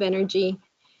work, full of energy.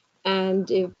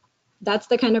 And if that's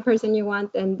the kind of person you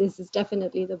want, then this is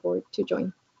definitely the board to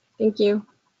join. Thank you.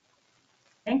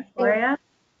 Thanks, Gloria.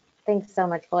 Thanks so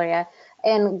much, Gloria.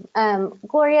 And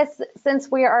Gloria, since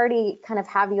we already kind of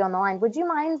have you on the line, would you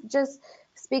mind just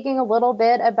speaking a little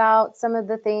bit about some of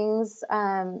the things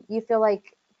you feel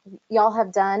like y'all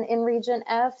have done in Region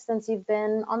F since you've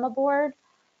been on the board?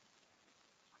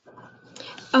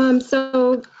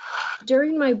 So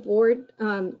during my board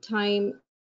time,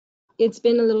 it's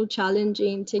been a little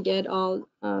challenging to get all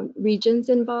regions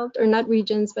involved, or not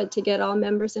regions, but to get all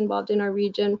members involved in our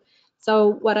region.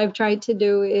 So what I've tried to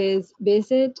do is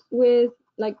visit with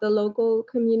like the local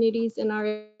communities in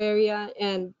our area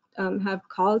and have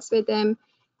calls with them.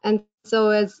 And so,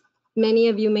 as many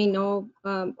of you may know,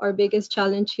 our biggest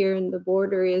challenge here in the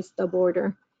border is the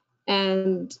border.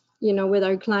 And, you know, with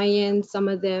our clients, some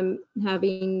of them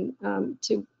having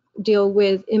to deal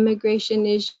with immigration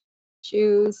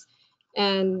issues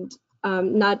and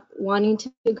not wanting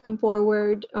to come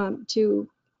forward to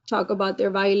talk about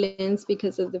their violence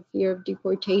because of the fear of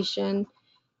deportation,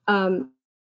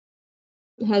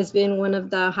 has been one of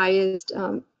the highest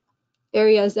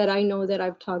areas that I know that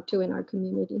I've talked to in our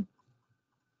community.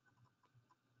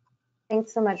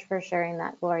 Thanks so much for sharing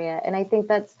that, Gloria. And I think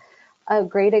that's a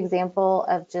great example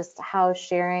of just how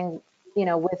sharing, you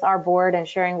know, with our board and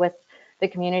sharing with the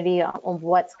community on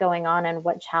what's going on and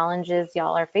what challenges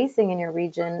y'all are facing in your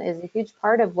region is a huge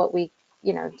part of what we,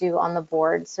 you know, do on the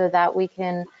board, so that we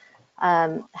can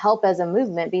help as a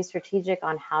movement be strategic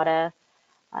on how to,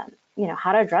 you know,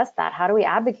 how to address that. How do we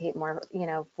advocate more, you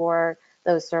know, for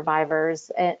those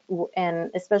survivors, and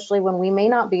especially when we may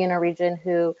not be in a region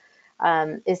who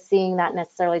is seeing that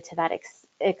necessarily to that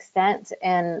extent,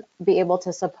 and be able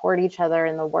to support each other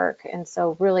in the work. And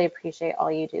so really appreciate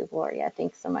all you do, Gloria.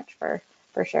 Thanks so much for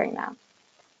sharing that.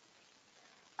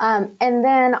 And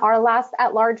then our last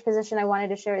at-large position I wanted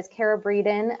to share is Kara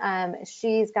Breeden.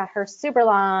 She's got her super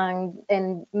long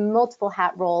and multiple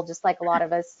hat role, just like a lot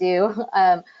of us do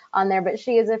on there, but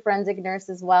she is a forensic nurse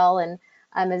as well, and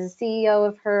is a CEO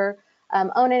of her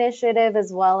own initiative,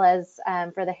 as well as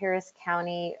for the Harris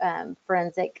County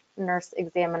Forensic Nurse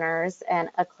Examiners, and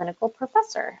a clinical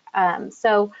professor.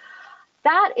 So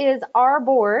that is our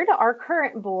board, our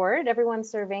current board, everyone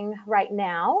serving right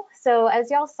now. So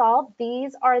as y'all saw,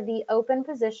 these are the open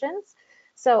positions.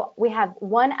 So we have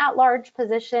one at-large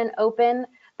position open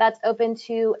that's open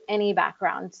to any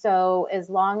background. So as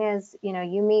long as, you know,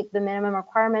 you meet the minimum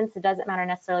requirements, it doesn't matter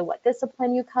necessarily what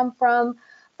discipline you come from.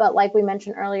 But like we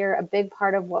mentioned earlier, a big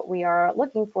part of what we are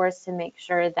looking for is to make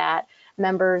sure that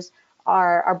members,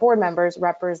 our board members,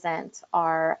 represent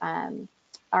our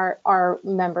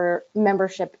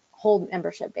membership, whole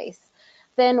membership base.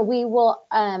 Then we will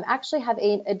actually have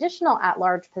an additional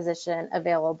at-large position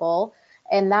available,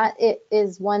 and that it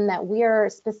is one that we are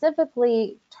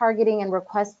specifically targeting and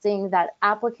requesting that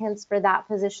applicants for that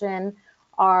position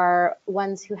are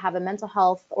ones who have a mental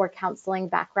health or counseling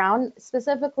background.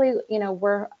 Specifically, you know,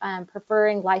 we're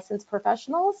preferring licensed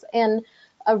professionals, and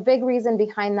a big reason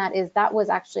behind that is that was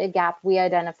actually a gap we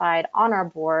identified on our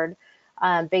board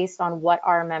based on what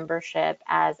our membership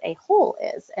as a whole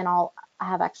is. And I'll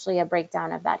have actually a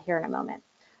breakdown of that here in a moment.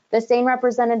 The same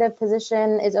representative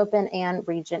position is open and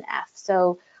Region F.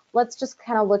 So let's just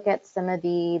kind of look at some of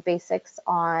the basics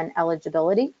on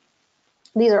eligibility.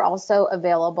 These are also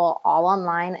available all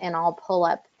online, and I'll pull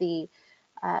up the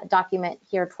document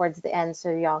here towards the end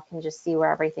so y'all can just see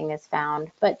where everything is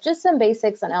found. But just some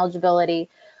basics on eligibility.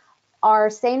 Our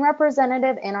sane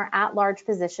representative in our at-large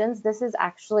positions, this is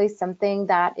actually something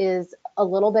that is a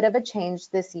little bit of a change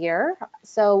this year.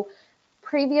 So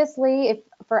previously,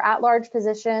 for at-large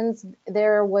positions,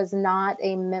 there was not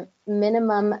a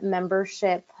minimum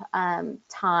membership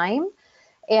time.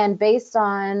 And based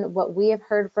on what we have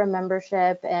heard from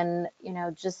membership and,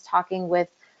 just talking with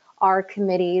our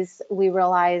committees, we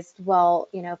realized, well,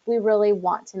 if we really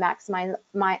want to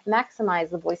maximize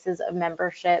the voices of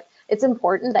membership, it's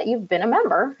important that you've been a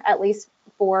member at least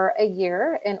for a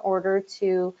year in order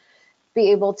to be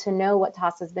able to know what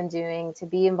TAASA has been doing, to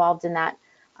be involved in that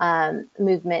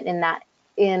movement,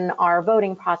 in our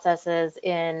voting processes,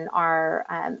 in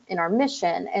our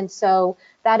mission. And so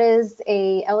that is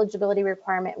a eligibility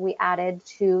requirement we added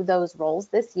to those roles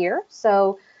this year.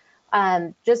 So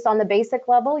just on the basic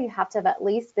level, you have to have at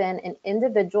least been an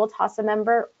individual TAASA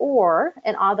member or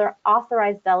an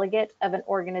authorized delegate of an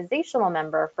organizational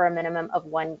member for a minimum of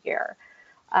 1 year.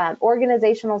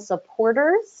 Organizational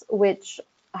supporters, which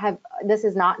this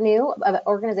is not new,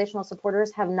 organizational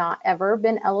supporters have not ever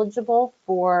been eligible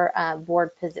for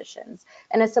board positions.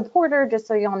 And a supporter, just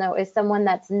so y'all know, is someone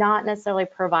that's not necessarily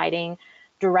providing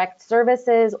direct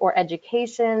services or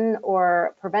education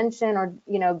or prevention, or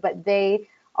but they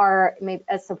are maybe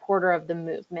a supporter of the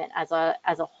movement as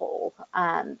a whole.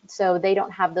 So they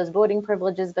don't have those voting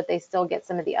privileges, but they still get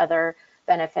some of the other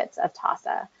benefits of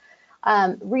TAASA.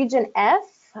 Region F,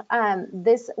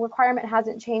 this requirement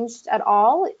hasn't changed at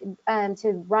all.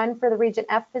 To run for the Region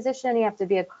F position, you have to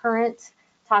be a current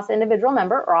TAASA individual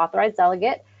member or authorized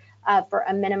delegate for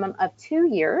a minimum of 2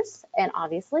 years, and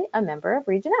obviously a member of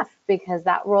Region F, because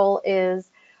that role is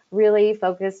really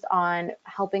focused on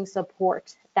helping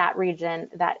support that region,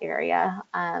 that area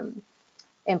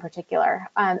in particular.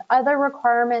 Other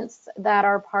requirements that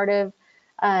are part of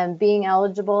being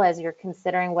eligible as you're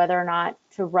considering whether or not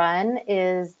to run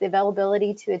is the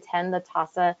availability to attend the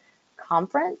TAASA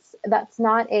conference. That's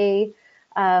not a,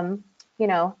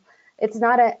 it's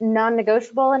not a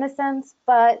non-negotiable in a sense,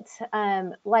 but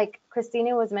like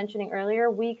Christina was mentioning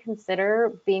earlier, we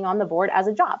consider being on the board as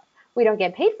a job. We don't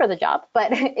get paid for the job,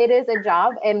 but it is a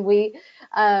job, and we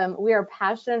are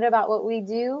passionate about what we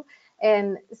do.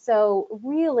 And so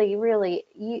really,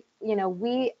 we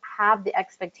have the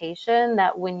expectation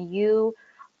that when you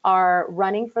are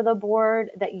running for the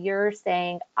board, that you're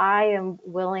saying, I am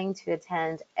willing to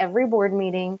attend every board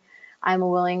meeting. I'm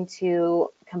willing to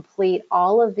complete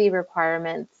all of the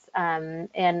requirements,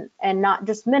 and not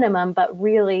just minimum, but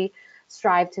really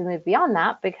strive to move beyond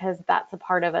that, because that's a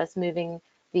part of us moving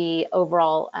the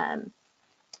overall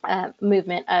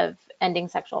movement of ending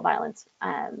sexual violence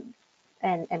and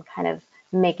kind of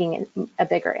making a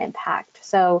bigger impact.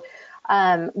 So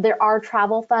there are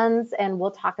travel funds, and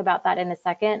we'll talk about that in a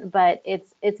second, but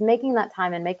it's making that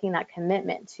time and making that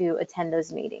commitment to attend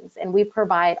those meetings. And we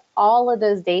provide all of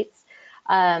those dates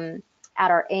at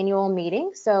our annual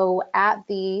meeting. So at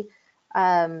the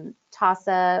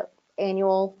TAASA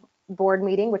annual board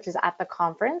meeting, which is at the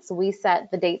conference, we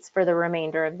set the dates for the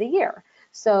remainder of the year.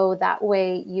 So that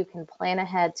way you can plan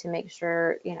ahead to make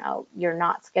sure, you're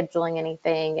not scheduling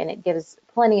anything, and it gives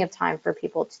plenty of time for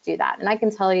people to do that. And I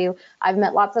can tell you, I've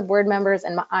met lots of board members,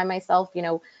 and I myself,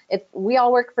 if we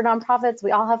all work for nonprofits,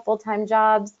 we all have full-time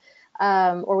jobs,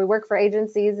 or we work for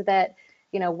agencies that,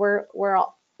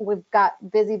 we've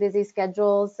got busy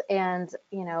schedules, and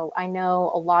I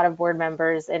know a lot of board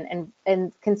members, and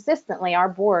consistently our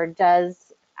board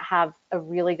does have a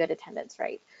really good attendance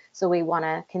rate. So we want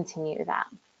to continue that.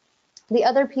 The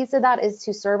other piece of that is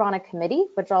to serve on a committee,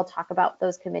 which I'll talk about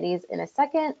those committees in a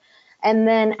second, and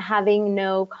then having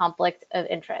no conflict of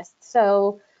interest.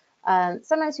 So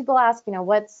sometimes people ask,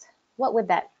 what would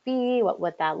that be? What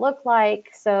would that look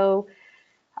like? So,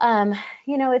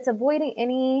 it's avoiding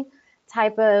any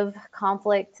type of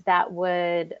conflict that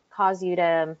would cause you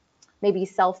to maybe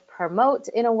self-promote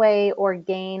in a way, or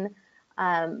gain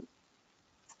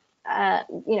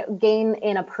gain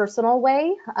in a personal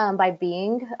way by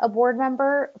being a board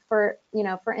member. For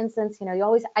instance,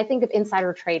 I think of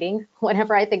insider trading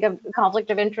whenever I think of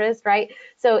conflict of interest, right?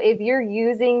 So if you're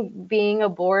using being a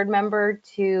board member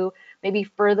to maybe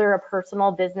further a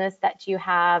personal business that you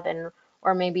have,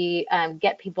 or maybe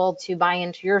get people to buy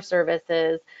into your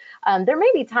services, there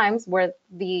may be times where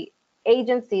the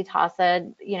agency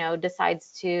TAASA,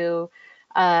 decides to,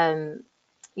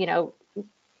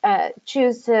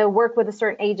 choose to work with a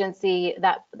certain agency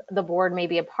that the board may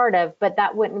be a part of, but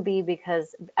that wouldn't be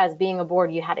because as being a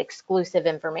board, you had exclusive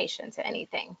information to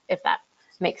anything, if that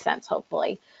makes sense,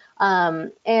 hopefully.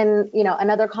 And, you know,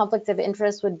 another conflict of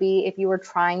interest would be if you were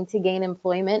trying to gain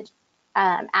employment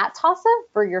at TAASA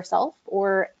for yourself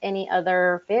or any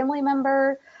other family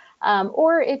member,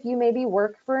 or if you maybe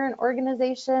work for an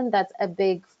organization that's a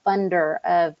big funder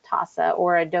of TAASA,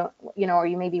 or or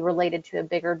you may be related to a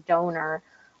bigger donor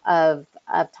of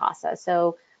TAASA.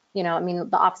 So, you know, I mean,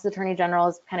 the Office of Attorney General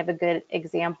is kind of a good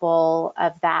example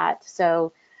of that.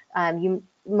 So you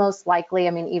most likely,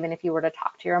 I mean, even if you were to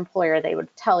talk to your employer, they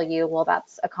would tell you, well,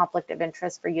 that's a conflict of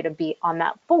interest for you to be on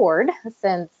that board,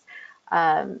 since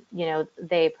you know,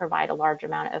 they provide a large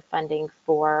amount of funding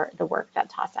for the work that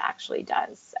TAASA actually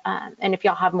does. And if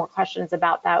y'all have more questions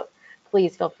about that,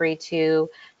 please feel free to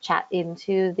chat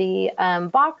into the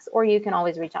box, or you can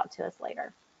always reach out to us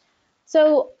later.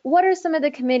 So what are some of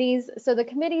the committees? So the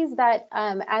committees that,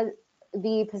 as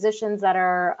the positions that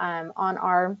are on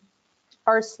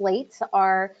our slate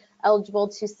are eligible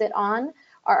to sit on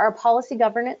are our Policy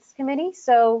Governance Committee.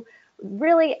 So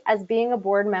really, as being a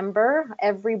board member,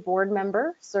 every board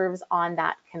member serves on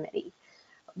that committee.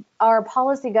 Our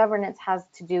policy governance has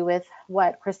to do with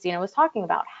what Christina was talking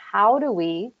about. How do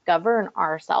we govern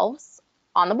ourselves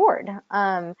on the board?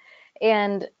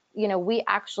 And, you know, we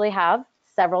actually have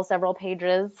several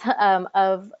pages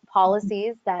of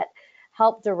policies that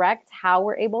help direct how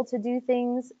we're able to do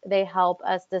things. They help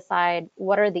us decide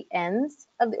what are the ends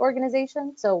of the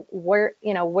organization. So where,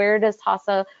 you know, where does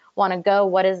TAASA want to go?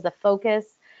 What is the focus?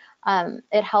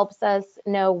 It helps us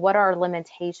know what our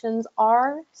limitations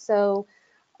are. So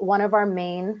one of our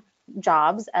main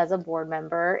jobs as a board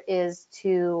member is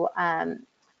to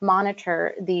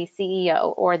monitor the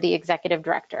CEO or the executive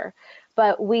director,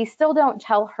 but we still don't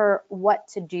tell her what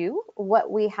to do.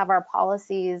 What we have our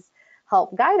policies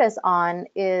help guide us on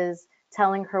is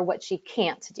telling her what she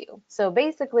can't do. So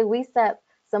basically we set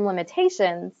some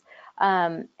limitations,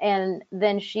 and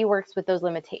then she works with those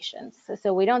limitations.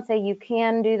 So we don't say you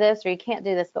can do this or you can't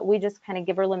do this, but we just kind of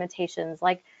give her limitations,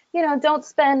 like, you know, don't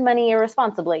spend money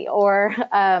irresponsibly, or,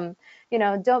 you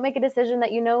know, don't make a decision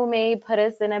that you know may put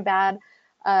us in a bad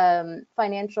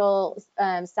financial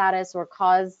status or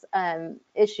cause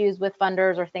issues with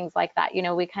funders or things like that. You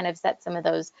know, we kind of set some of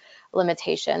those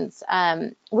limitations.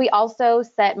 We also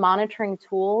set monitoring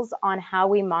tools on how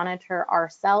we monitor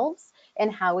ourselves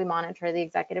and how we monitor the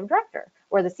executive director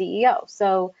or the CEO.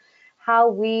 So how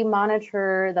we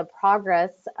monitor the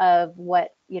progress of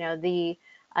what, you know, the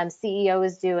CEO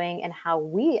is doing and how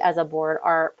we as a board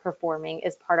are performing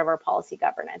is part of our policy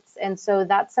governance. And so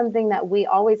that's something that we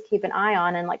always keep an eye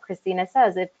on. And like Christina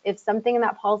says, if something in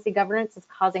that policy governance is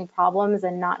causing problems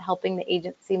and not helping the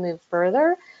agency move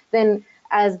further, then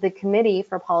as the committee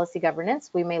for policy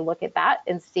governance, we may look at that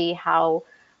and see how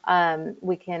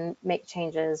we can make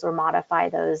changes or modify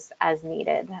those as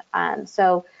needed.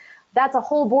 So that's a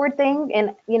whole board thing.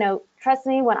 And, you know, trust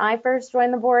me, when I first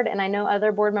joined the board, and I know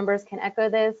other board members can echo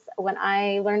this, when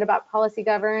I learned about policy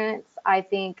governance, I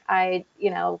think I,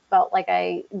 you know, felt like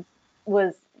I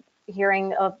was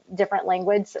hearing a different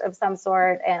language of some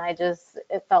sort, and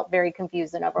it felt very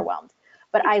confused and overwhelmed.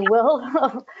 But I will.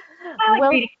 I like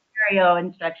reading scenario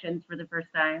instructions for the first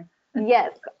time.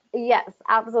 Yes,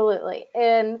 absolutely.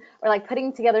 And or like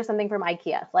putting together something from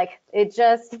IKEA. Like it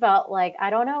just felt like I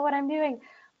don't know what I'm doing.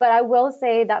 But I will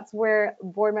say that's where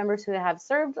board members who have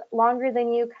served longer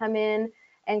than you come in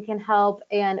and can help,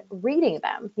 and reading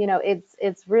them. You know,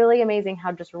 it's really amazing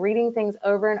how just reading things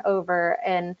over and over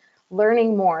and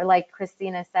learning more, like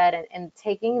Christina said, and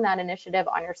taking that initiative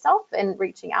on yourself and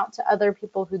reaching out to other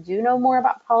people who do know more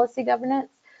about policy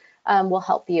governance will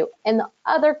help you. And the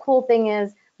other cool thing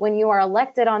is, when you are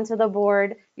elected onto the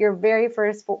board, your very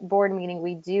first board meeting,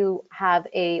 we do have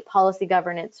a policy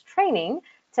governance training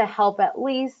to help at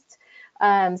least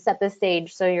set the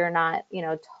stage so you're not, you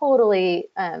know, totally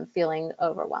feeling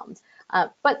overwhelmed.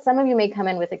 But some of you may come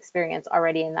in with experience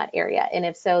already in that area, and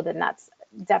if so, then that's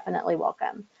definitely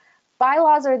welcome.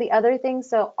 Bylaws are the other thing.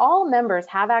 So all members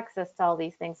have access to all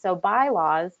these things. So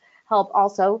bylaws help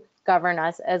also govern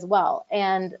us as well.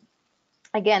 And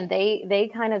again, they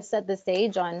kind of set the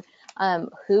stage on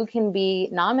who can be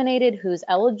nominated, who's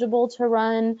eligible to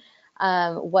run,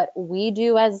 what we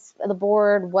do as the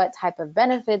board, what type of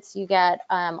benefits you get,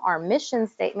 our mission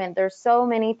statement. There's so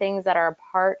many things that are a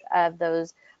part of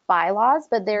those bylaws,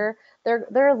 but they're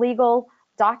legal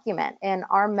document, and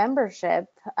our membership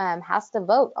has to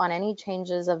vote on any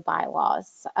changes of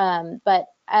bylaws. But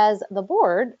as the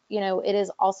board, it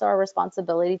is also our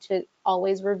responsibility to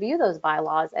always review those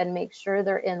bylaws and make sure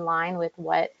they're in line with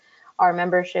what our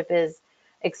membership is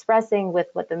expressing, with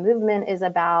what the movement is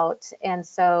about. And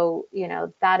so,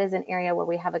 that is an area where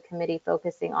we have a committee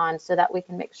focusing on, so that we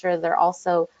can make sure they're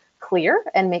also clear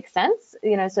and make sense.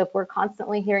 So if we're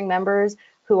constantly hearing members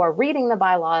who are reading the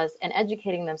bylaws and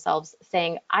educating themselves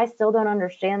saying, I still don't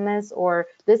understand this, or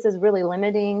this is really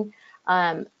limiting,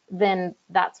 then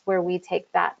that's where we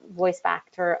take that voice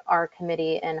back to our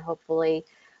committee and hopefully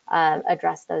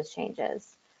address those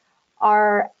changes.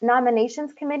 Our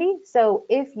nominations committee, so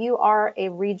if you are a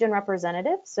region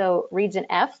representative, so Region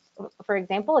F, for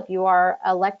example, if you are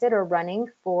elected or running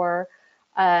for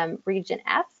Region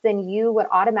F, then you would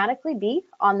automatically be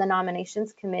on the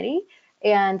nominations committee.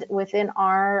 And within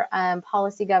our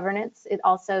policy governance, it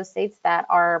also states that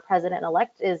our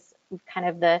president-elect is kind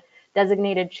of the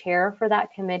designated chair for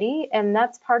that committee. And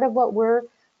that's part of what we're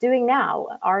doing now.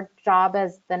 Our job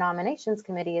as the nominations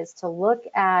committee is to look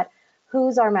at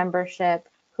who's our membership,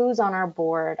 who's on our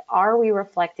board, are we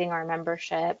reflecting our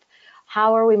membership,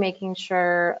 how are we making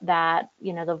sure that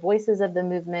the voices of the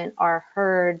movement are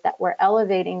heard, that we're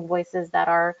elevating voices that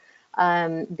are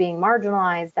being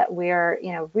marginalized, that we're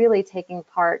really taking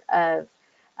part of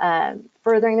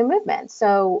furthering the movement.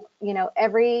 So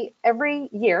every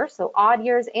year, so odd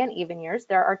years and even years,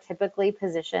 there are typically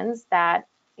positions that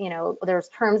there's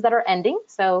terms that are ending.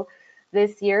 So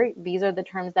this year, these are the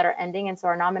terms that are ending, and so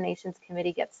our nominations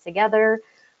committee gets together.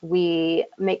 We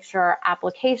make sure our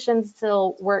application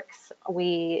still works.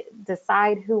 We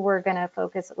decide who we're going to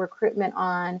focus recruitment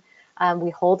on. We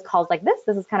hold calls like this.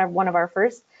 This is kind of one of our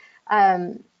first,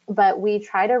 but we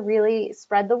try to really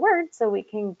spread the word so we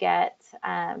can get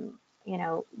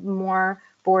more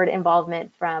board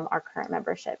involvement from our current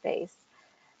membership base.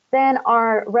 Then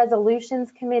our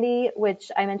resolutions committee, which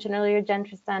I mentioned earlier, Jen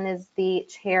Tristan is the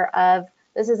chair of.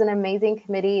 This is an amazing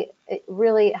committee. It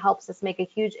really helps us make a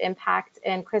huge impact.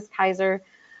 And Chris Kaiser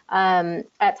at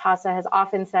TAASA has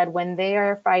often said when they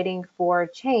are fighting for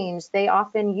change, they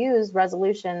often use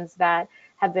resolutions that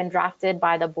have been drafted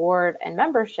by the board and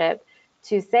membership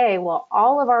to say, well,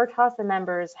 all of our TAASA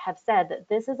members have said that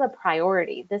this is a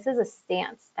priority. This is a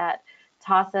stance that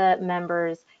TAASA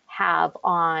members have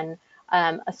on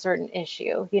a certain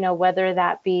issue, whether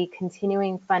that be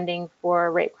continuing funding for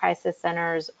rape crisis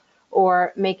centers,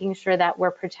 or making sure that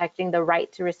we're protecting the right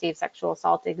to receive sexual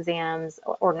assault exams,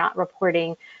 or not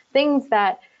reporting things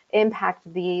that impact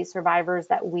the survivors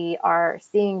that we are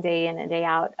seeing day in and day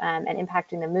out, and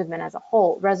impacting the movement as a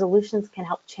whole. Resolutions can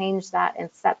help change that and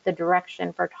set the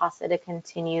direction for TAASA to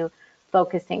continue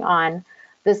focusing on.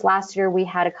 This last year, we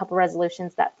had a couple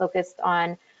resolutions that focused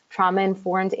on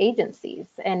trauma-informed agencies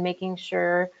and making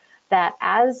sure that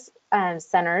as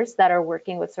centers that are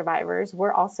working with survivors,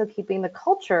 we're also keeping the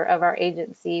culture of our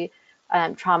agency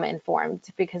trauma-informed,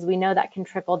 because we know that can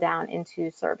trickle down into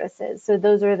services. So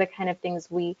those are the kind of things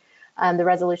the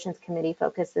resolutions committee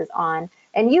focuses on.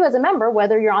 And you as a member,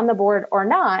 whether you're on the board or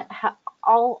not,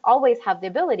 always have the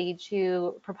ability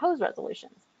to propose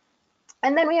resolutions.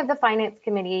 And then we have the finance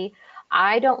committee.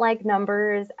 I don't like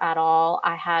numbers at all.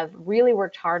 I have really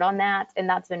worked hard on that, and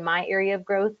that's been my area of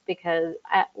growth, because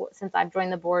since I've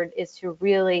joined the board, is to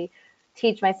really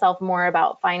teach myself more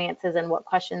about finances and what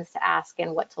questions to ask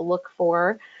and what to look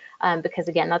for, because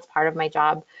again, that's part of my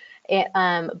job.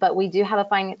 But we do have a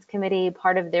finance committee.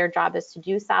 Part of their job is to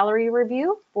do salary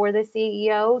review for the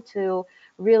CEO, to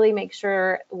really make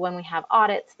sure when we have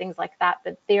audits, things like that,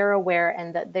 that they're aware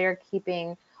and that they're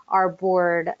keeping our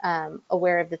board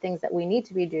aware of the things that we need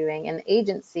to be doing, and the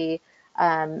agency,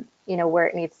 where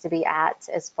it needs to be at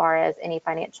as far as any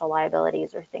financial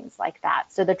liabilities or things like that.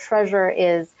 So the treasurer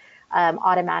is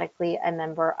automatically a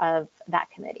member of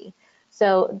that committee.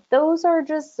 So those are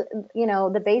just,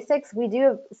 the basics. We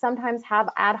do sometimes have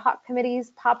ad hoc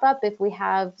committees pop up if we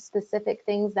have specific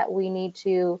things that we need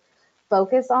to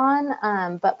focus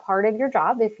on. But part of your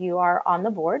job, if you are on the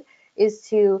board, is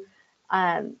to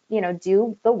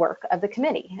do the work of the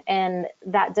committee. And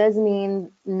that does mean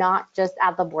not just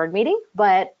at the board meeting,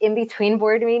 but in between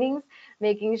board meetings,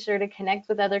 making sure to connect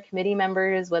with other committee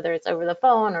members, whether it's over the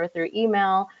phone or through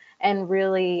email, and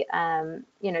really,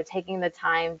 taking the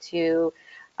time to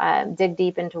dig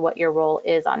deep into what your role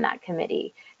is on that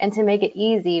committee. And to make it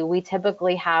easy, we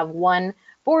typically have one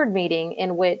board meeting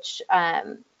in which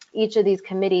each of these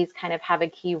committees kind of have a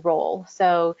key role.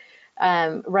 So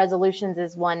resolutions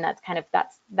is one that's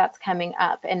coming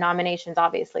up, and nominations,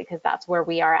 obviously, because that's where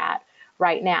we are at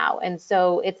right now. And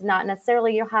so it's not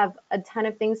necessarily you'll have a ton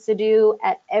of things to do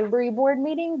at every board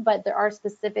meeting, but there are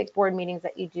specific board meetings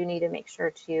that you do need to make sure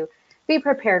to be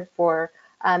prepared for.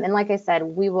 And like I said,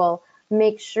 we will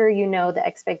make sure you know the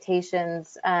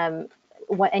expectations and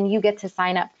you get to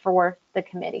sign up for the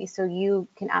committee. So you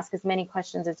can ask as many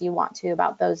questions as you want to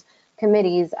about those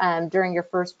committees during your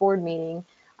first board meeting.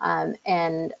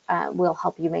 And we'll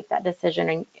help you make that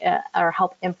decision or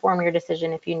help inform your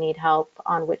decision if you need help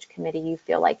on which committee you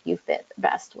feel like you fit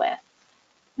best with.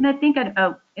 And I think, and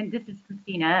this is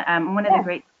Christina, one of the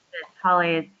great things that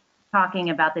Holly is talking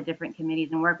about the different committees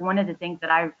and work. One of the things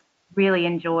that I really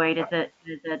enjoyed as a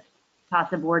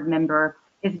TAASA board member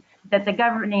is that the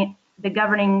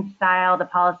governing style, the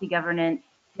policy governance,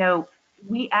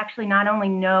 we actually not only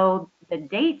know the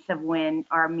dates of when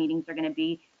our meetings are going to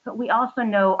be, but we also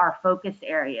know our focus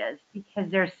areas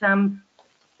because there's some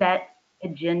set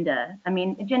agenda. I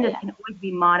mean, agendas can always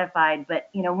be modified, but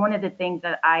one of the things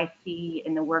that I see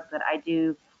in the work that I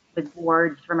do with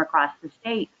boards from across the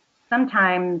state,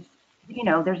 sometimes,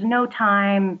 there's no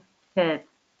time to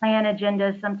plan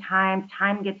agendas. Sometimes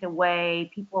time gets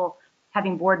away, people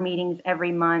having board meetings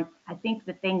every month. I think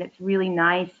the thing that's really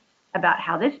nice about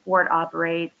how this board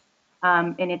operates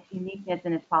and its uniqueness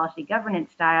and its policy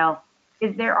governance style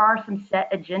is there are some set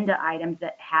agenda items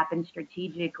that happen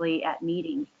strategically at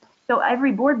meetings. So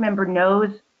every board member knows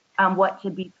what to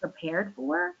be prepared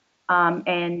for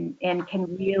and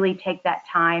can really take that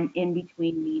time in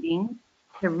between meetings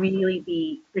to really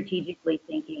be strategically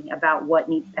thinking about what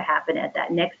needs to happen at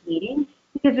that next meeting,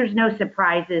 because there's no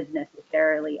surprises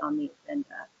necessarily on the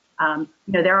agenda.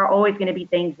 There are always going to be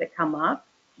things that come up,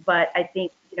 but I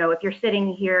think, if you're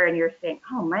sitting here and you're saying,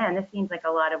 oh man, this seems like a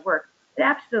lot of work, it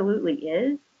absolutely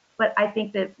is. But I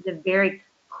think that the very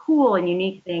cool and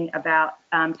unique thing about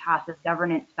TAASA's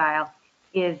governance style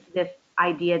is this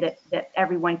idea that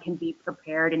everyone can be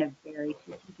prepared in a very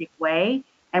strategic way,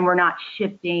 and we're not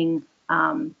shifting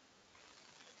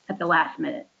at the last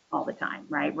minute all the time,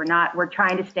 right? We're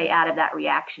trying to stay out of that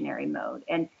reactionary mode.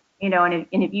 And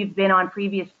if you've been on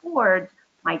previous boards,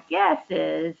 my guess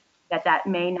is that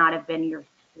may not have been your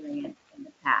experience in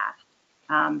the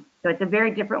past. So it's a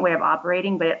very different way of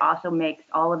operating, but it also makes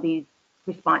all of these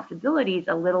responsibilities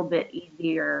a little bit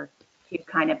easier to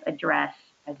kind of address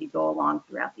as you go along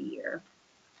throughout the year.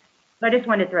 So I just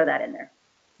wanted to throw that in there.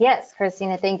 Yes,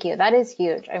 Christina, thank you. That is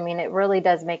huge. I mean, it really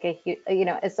does make a huge,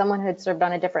 as someone who had served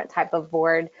on a different type of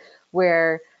board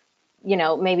where,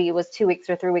 maybe it was 2 weeks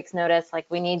or 3 weeks notice, like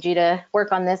we need you to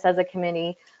work on this as a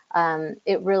committee.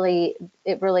 It really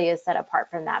is set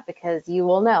apart from that, because you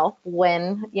will know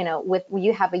when,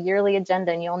 you have a yearly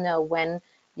agenda and you'll know when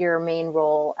your main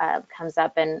role comes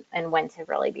up and when to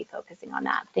really be focusing on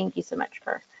that. Thank you so much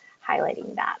for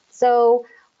highlighting that. So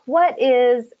what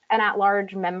is an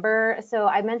at-large member? So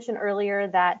I mentioned earlier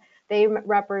that they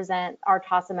represent our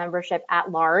TAASA membership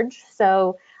at large.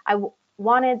 So I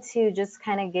wanted to just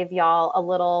kind of give y'all a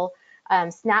little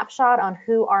snapshot on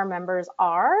who our members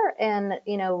are and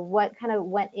what kind of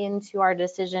went into our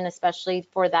decision, especially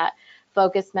for that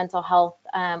focused mental health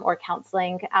or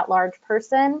counseling at-large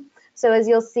person. So as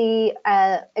you'll see,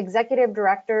 executive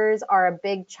directors are a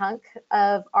big chunk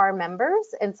of our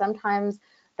members, and sometimes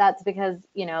that's because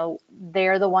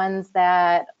they're the ones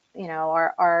that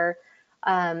are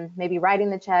maybe writing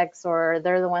the checks, or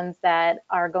they're the ones that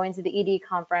are going to the ED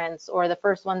conference, or the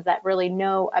first ones that really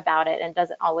know about it, and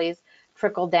doesn't always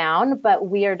trickle down. But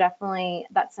we are definitely,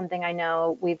 that's something I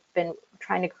know we've been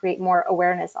trying to create more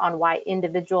awareness on, why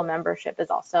individual membership is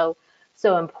also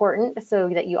so important, so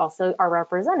that you also are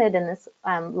represented in this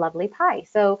lovely pie.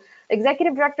 So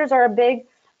executive directors are a big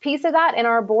piece of that, and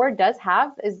our board does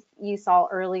have, as you saw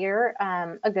earlier,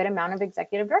 a good amount of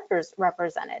executive directors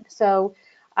represented. So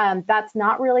that's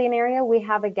not really an area we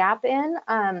have a gap in.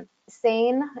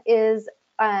 SANE is,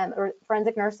 or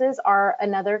forensic nurses are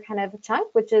another kind of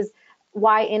chunk, which is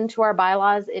why into our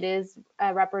bylaws it is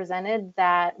represented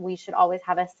that we should always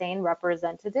have a SANE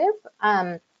representative.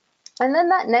 And then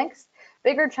that next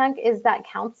bigger chunk is that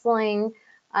counseling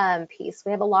piece.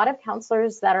 We have a lot of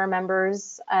counselors that are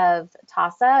members of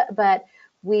TAASA, but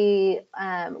we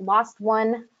lost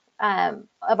one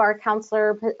of our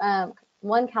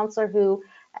one counselor who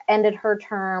ended her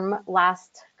term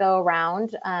last go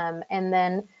around. And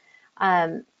then,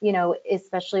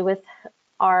 especially with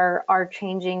our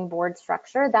changing board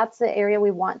structure, that's the area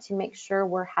we want to make sure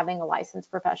we're having a licensed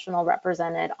professional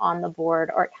represented on the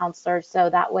board, or counselor, so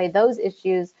that way those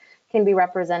issues can be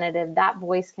representative, that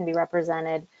voice can be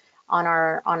represented on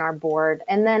our board.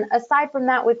 And then aside from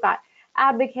that, we've got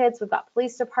advocates, we've got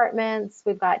police departments,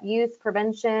 we've got youth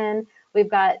prevention, we've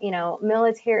got,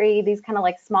 military, these kind of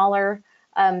like smaller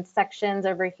sections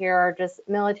over here are just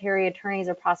military attorneys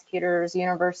or prosecutors,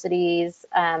 universities,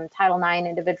 Title IX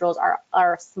individuals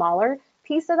are a smaller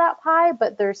piece of that pie,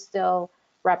 but they're still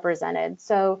represented.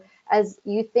 So as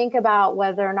you think about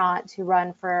whether or not to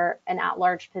run for an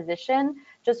at-large position,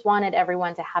 just wanted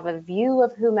everyone to have a view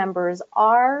of who members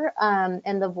are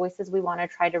and the voices we want to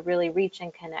try to really reach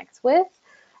and connect with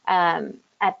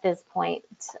at this point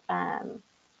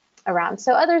around.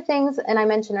 So other things, and I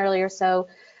mentioned earlier, so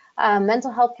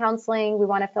mental health counseling, we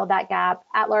want to fill that gap.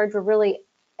 At large, we're really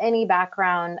any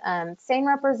background. SANE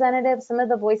representatives, some of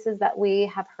the voices that we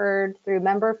have heard through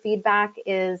member feedback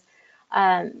is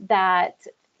that,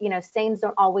 SANEs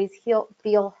don't always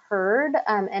feel heard,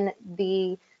 and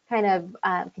the kind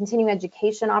of continuing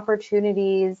education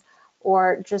opportunities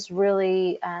or just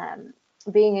really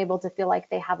being able to feel like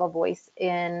they have a voice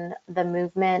in the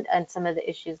movement and some of the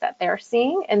issues that they're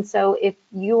seeing. And so if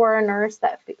you are a nurse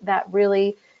that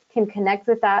really can connect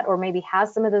with that, or maybe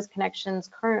has some of those connections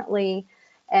currently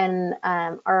and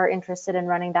are interested in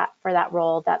running that for that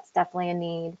role, that's definitely a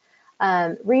need.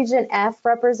 Region F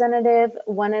representative,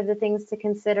 one of the things to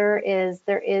consider is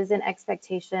there is an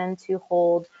expectation to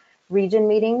hold region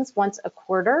meetings once a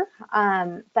quarter.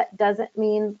 That doesn't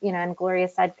mean, and Gloria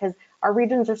said, because our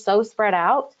regions are so spread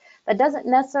out, that doesn't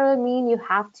necessarily mean you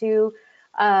have to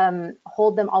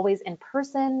hold them always in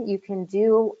person. You can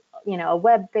do, a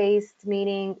web-based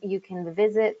meeting. You can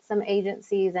visit some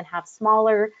agencies and have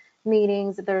smaller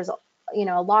meetings. There's,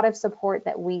 a lot of support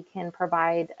that we can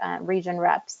provide region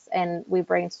reps, and we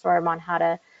brainstorm on how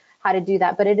to do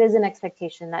that. But it is an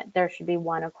expectation that there should be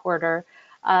one a quarter.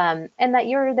 And that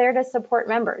you're there to support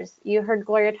members. You heard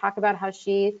Gloria talk about how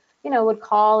she, would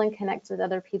call and connect with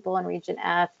other people in Region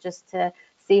F just to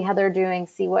see how they're doing,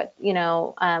 see what,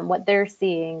 what they're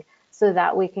seeing, so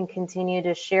that we can continue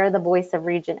to share the voice of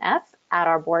Region F at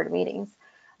our board meetings.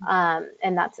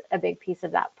 And that's a big piece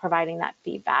of that, providing that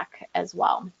feedback as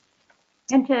well.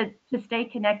 And to stay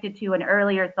connected to an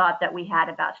earlier thought that we had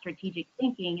about strategic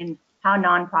thinking and how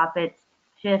nonprofits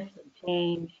shift and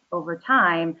change over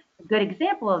time, a good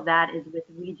example of that is with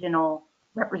regional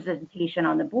representation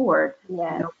on the board.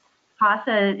 Yes.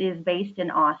 TAASA is based in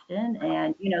Austin,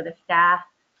 and the staff,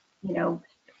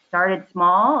 started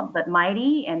small but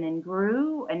mighty, and then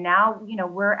grew, and now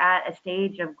we're at a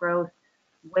stage of growth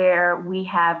where we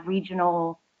have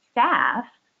regional staff.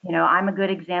 I'm a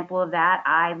good example of that.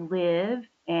 I live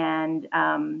and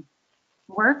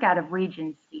work out of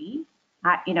Region C.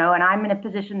 And I'm in a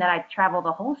position that I travel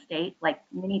the whole state like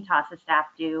many TAASA staff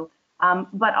do,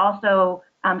 but also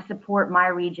support my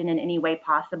region in any way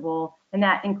possible. And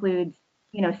that includes,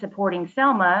 supporting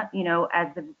Selma,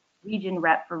 as the region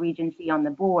rep for Region C on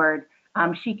the board.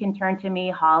 She can turn to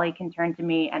me, Holly can turn to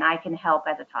me, and I can help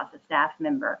as a TAASA staff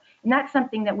member. And that's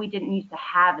something that we didn't used to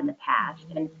have in the past.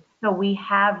 And so we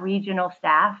have regional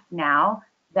staff now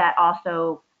that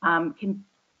also can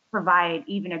provide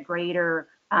even a greater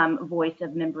voice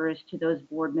of members to those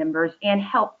board members and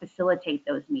help facilitate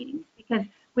those meetings, because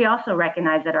we also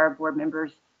recognize that our board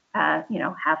members have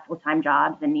full-time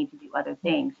jobs and need to do other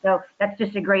things. So that's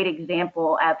just a great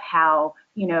example of how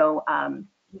you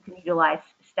can utilize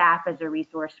staff as a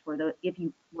resource for those if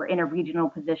you were in a regional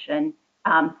position.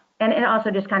 And it also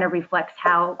just kind of reflects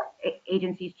how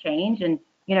agencies change, and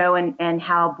and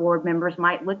how board members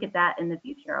might look at that in the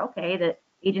future. Okay, the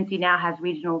agency now has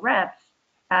regional reps.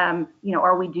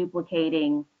 Are we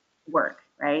duplicating work,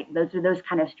 right? Those are those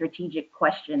kind of strategic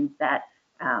questions that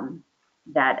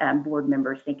board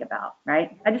members think about,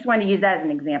 right? I just wanted to use that as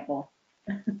an example.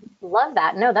 Love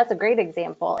that. No, that's a great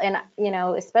example. And,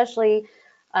 especially,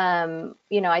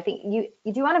 I think you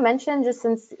do want to mention, just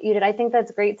since you did, I think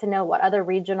that's great to know what other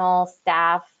regional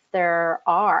staff there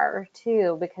are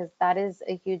too, because that is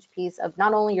a huge piece of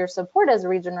not only your support as a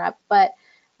region rep, but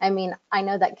I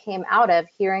know that came out of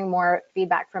hearing more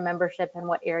feedback from membership and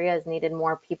what areas needed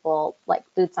more people like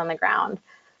boots on the ground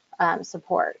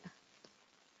support.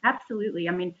 Absolutely.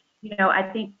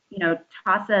 I think,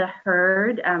 TAASA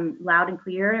heard loud and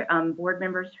clear, board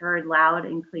members heard loud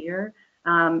and clear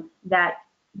that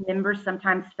members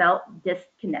sometimes felt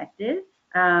disconnected,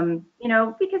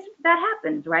 because that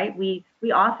happens, right? We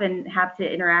often have to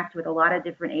interact with a lot of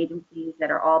different agencies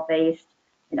that are all based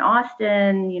in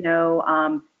Austin,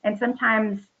 and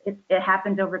sometimes it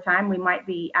happens over time. We might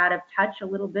be out of touch a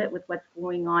little bit with what's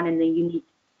going on in the unique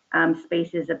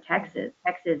spaces of Texas.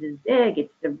 Texas is big,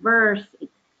 it's diverse,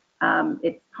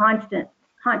 it's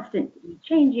constantly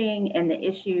changing, and the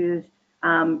issues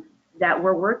that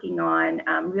we're working on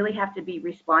really have to be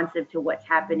responsive to what's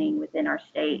happening within our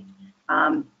state.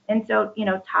 And And so,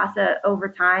 TAASA over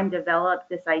time developed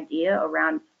this idea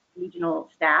around regional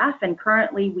staff. And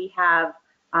currently we have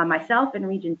myself in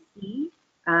Region C.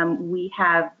 We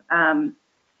have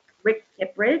Rick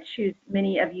Kipridge, who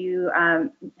many of you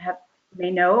may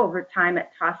know over time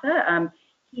at TAASA.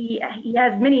 He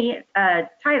has many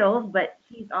titles, but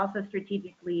he's also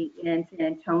strategically in San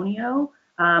Antonio,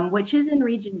 which is in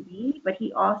Region B, but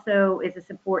he also is a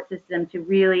support system to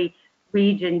really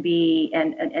Region B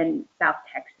and South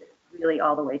Texas, really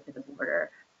all the way to the border.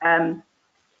 And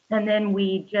then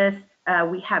we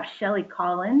have Shelly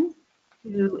Collins,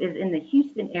 who is in the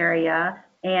Houston area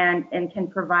and can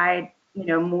provide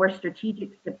more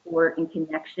strategic support and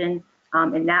connection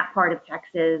in that part of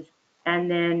Texas. And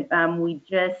then we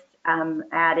just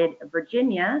added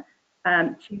Virginia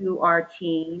to our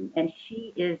team, and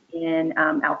she is in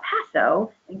El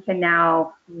Paso and can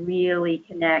now really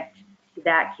connect to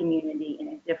that community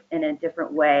in a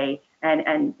different way.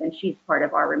 And she's part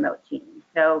of our remote team.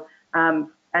 So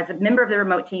as a member of the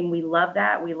remote team, we love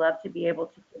that. We love to be able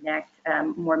to connect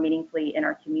more meaningfully in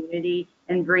our community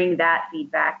and bring that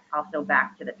feedback also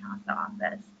back to the TAASA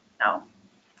office. So,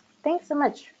 thanks so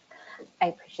much. I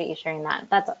appreciate you sharing that.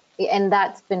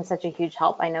 That's been such a huge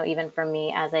help, I know, even for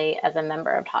me as a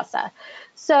member of TAASA.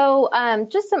 So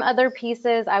just some other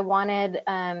pieces I wanted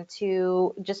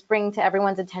to just bring to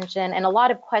everyone's attention, and a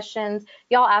lot of questions.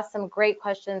 Y'all asked some great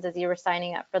questions as you were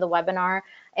signing up for the webinar,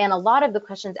 and a lot of the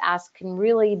questions asked can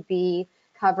really be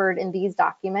covered in these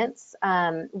documents,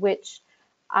 which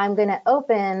I'm going to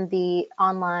open the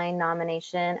online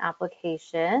nomination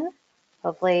application.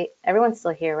 Hopefully everyone's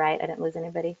still here, right? I didn't lose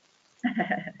anybody.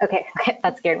 Okay,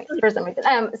 that scared me for some reason.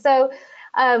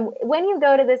 When you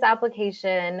go to this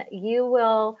application, you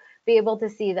will be able to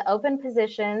see the open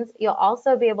positions. You'll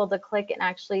also be able to click and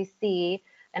actually see,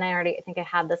 and I think I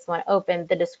have this one open,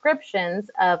 the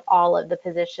descriptions of all of the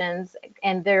positions,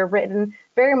 and they're written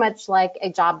very much like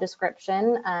a job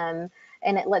description, and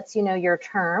it lets you know your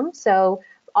term. So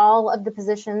all of the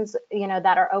positions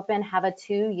that are open have a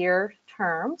 2-year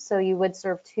term, so you would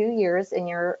serve 2 years in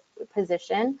your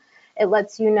position. It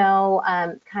lets you know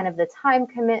kind of the time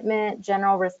commitment,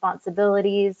 general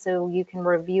responsibilities, so you can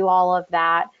review all of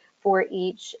that for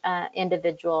each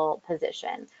individual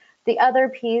position. The other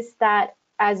piece that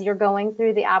as you're going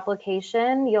through the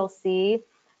application, you'll see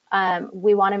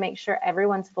we want to make sure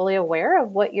everyone's fully aware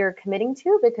of what you're committing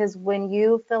to, because when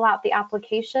you fill out the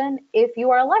application, if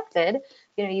you are elected,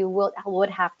 you would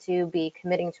have to be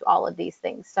committing to all of these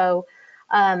things. So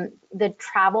the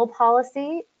travel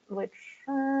policy, which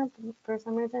for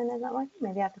some reason is not working.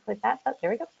 Maybe I have to click that. Oh,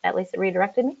 there we go. At least it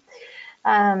redirected me.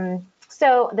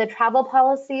 So the travel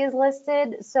policy is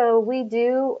listed. So we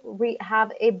do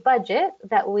have a budget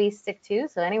that we stick to.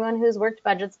 So anyone who's worked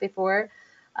budgets before,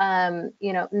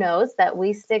 knows that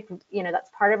we stick, that's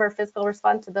part of our fiscal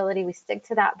responsibility. We stick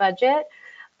to that budget.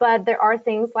 But there are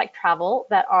things like travel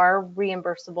that are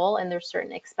reimbursable, and there's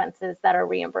certain expenses that are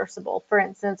reimbursable. For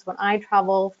instance, when I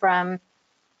travel from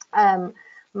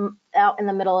out in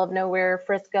the middle of nowhere,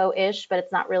 Frisco-ish, but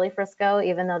it's not really Frisco,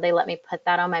 even though they let me put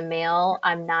that on my mail.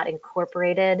 I'm not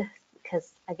incorporated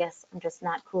because I guess I'm just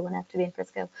not cool enough to be in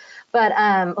Frisco. But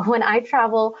when I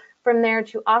travel from there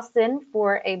to Austin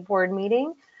for a board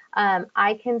meeting,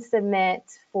 I can submit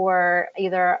for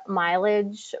either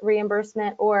mileage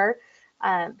reimbursement or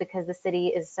because the city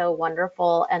is so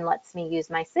wonderful and lets me use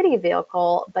my city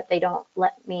vehicle, but they don't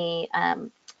let me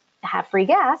have free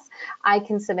gas, I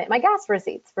can submit my gas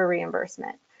receipts for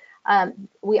reimbursement.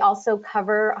 We also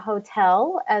cover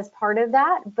hotel as part of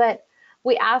that, but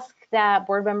we ask that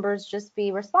board members just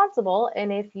be responsible.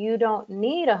 And if you don't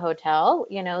need a hotel,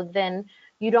 then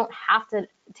you don't have to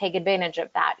take advantage of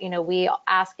that. We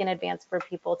ask in advance for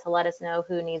people to let us know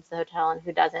who needs the hotel and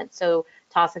who doesn't. So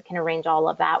TAASA can arrange all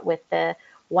of that with the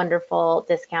wonderful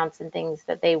discounts and things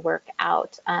that they work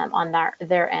out on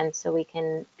their end, so we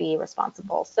can be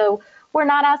responsible. So we're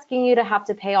not asking you to have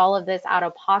to pay all of this out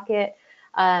of pocket.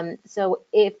 So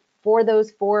if for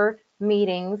those 4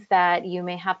 meetings that you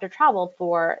may have to travel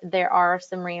for, there are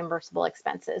some reimbursable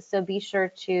expenses. So be sure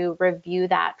to review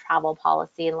that travel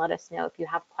policy and let us know if you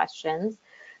have questions.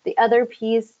 The other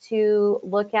piece to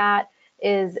look at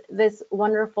is this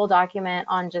wonderful document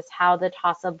on just how the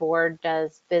TAASA board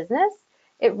does business.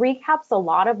 It recaps a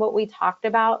lot of what we talked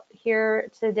about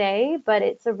here today, but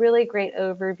it's a really great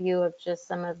overview of just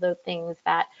some of the things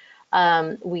that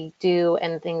we do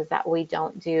and things that we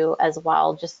don't do as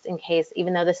well, just in case,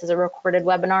 even though this is a recorded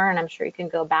webinar and I'm sure you can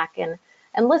go back and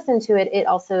listen to it, it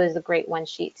also is a great one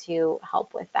sheet to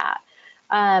help with that.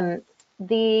 And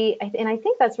I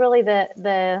think that's really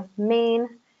the main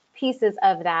pieces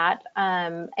of that.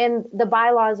 And the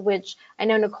bylaws, which I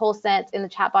know Nicole sent in the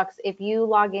chat box, if you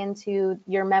log into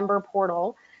your member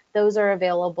portal, those are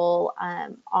available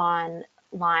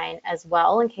online as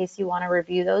well in case you want to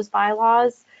review those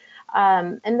bylaws.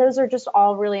 And those are just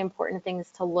all really important things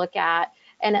to look at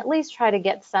and at least try to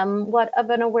get somewhat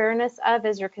of an awareness of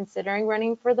as you're considering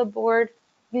running for the board.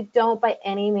 You don't by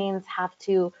any means have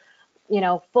to,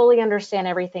 fully understand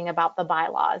everything about the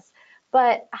bylaws,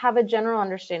 but have a general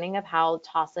understanding of how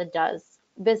TAASA does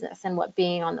business and what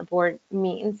being on the board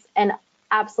means. And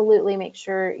absolutely make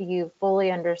sure you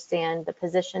fully understand the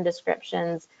position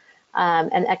descriptions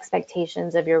and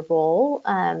expectations of your role.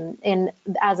 And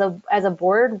as a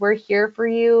board, we're here for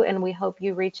you, and we hope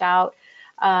you reach out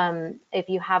if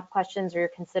you have questions or you're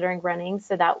considering running,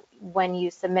 so that when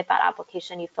you submit that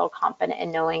application, you feel confident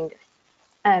in knowing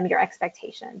your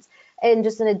expectations. And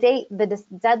just in a date, the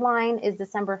deadline is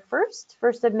December 1st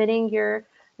for submitting your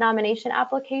nomination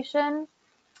application.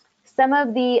 Some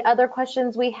of the other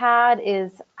questions we had is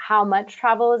how much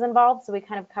travel is involved, so we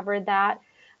kind of covered that.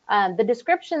 The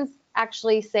descriptions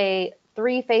actually say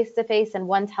 3 face-to-face and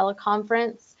 1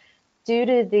 teleconference. Due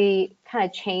to the kind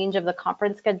of change of the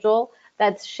conference schedule,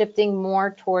 that's shifting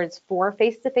more towards 4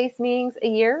 face-to-face meetings a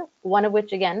year, one of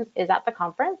which again is at the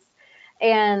conference.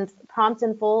 And prompt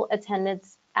and full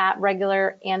attendance at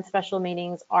regular and special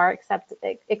meetings are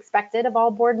expected of all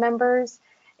board members.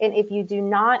 And if you do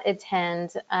not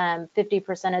attend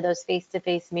 50% of those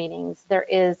face-to-face meetings, there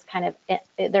is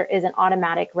an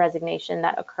automatic resignation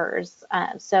that occurs.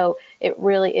 So it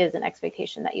really is an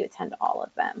expectation that you attend all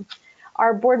of them.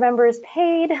 Are board members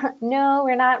paid? No,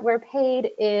 we're not. We're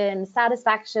paid in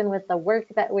satisfaction with the work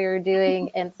that we're doing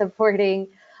and supporting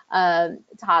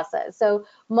TAASA. So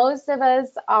most of us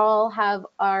all have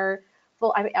our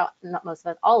not most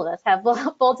of us, all of us have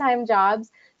full-time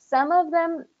jobs. Some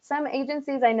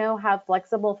agencies I know have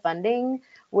flexible funding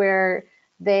where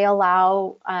they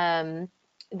allow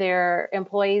their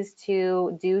employees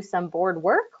to do some board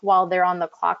work while they're on the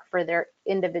clock for their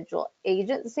individual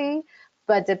agency.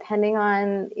 But depending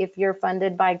on if you're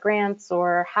funded by grants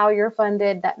or how you're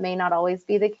funded, that may not always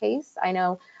be the case. I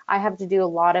know I have to do a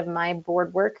lot of my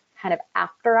board work kind of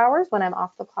after hours when I'm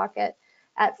off the clock at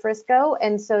Frisco.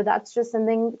 And so that's just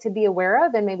something to be aware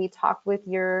of and maybe talk with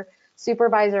your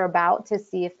supervisor about to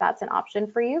see if that's an option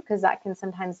for you, because that can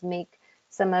sometimes make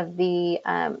some of the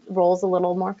roles a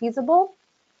little more feasible.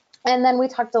 And then we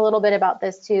talked a little bit about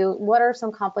this too. What are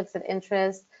some conflicts of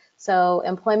interest? So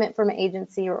employment from an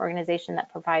agency or organization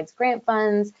that provides grant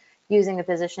funds, using a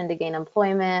position to gain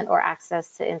employment or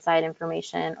access to inside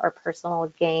information or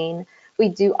personal gain. We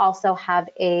do also have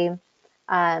a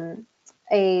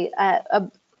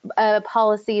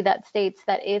policy that states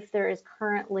that if there is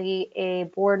currently a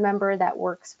board member that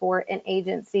works for an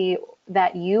agency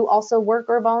that you also work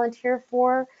or volunteer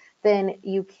for, then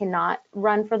you cannot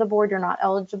run for the board, you're not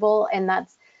eligible. And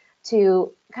that's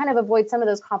to kind of avoid some of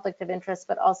those conflict of interest,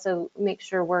 but also make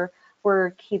sure we're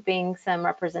keeping some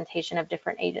representation of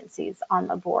different agencies on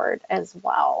the board as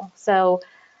well. So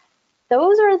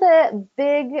those are the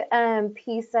big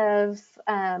piece of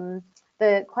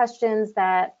the questions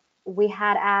that we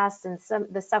had asked and some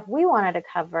the stuff we wanted to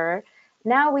cover.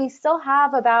 Now we still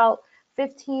have about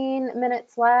 15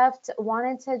 minutes left.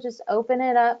 Wanted to just open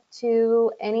it up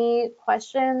to any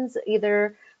questions,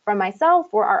 either from myself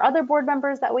or our other board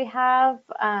members that we have.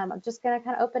 I'm just gonna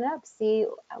kind of open it up, see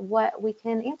what we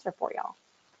can answer for y'all.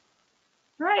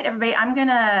 All right, everybody, I'm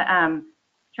gonna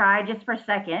try just for a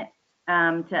second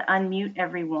to unmute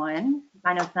everyone.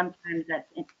 I know sometimes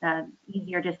that's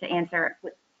easier just to answer,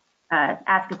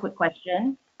 ask a quick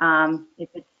question. If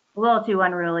it's a little too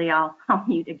unruly, I'll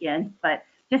mute again, but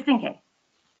just in case.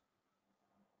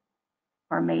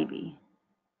 Or maybe.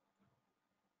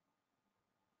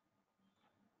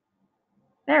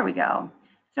 There we go.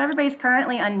 So everybody's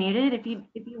currently unmuted. If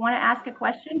you want to ask a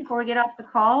question before we get off the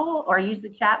call or use the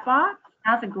chat box,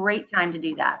 now's a great time to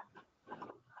do that.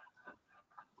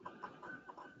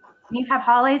 You have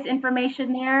Holly's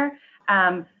information there.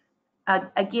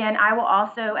 Again, I will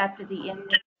also, after the end of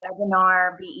the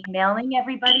webinar, be emailing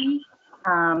everybody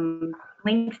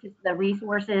links to the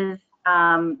resources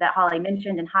that Holly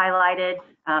mentioned and highlighted.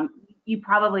 You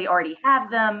probably already have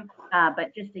them,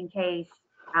 but just in case,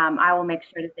 I will make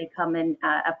sure that they come in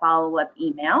a follow-up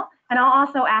email. And I'll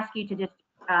also ask you to just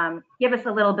give us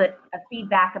a little bit of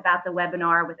feedback about the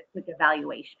webinar with a quick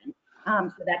evaluation.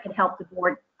 So that could help the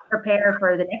board prepare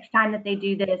for the next time that they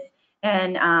do this,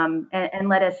 and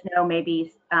let us know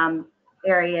maybe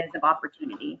areas of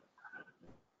opportunity.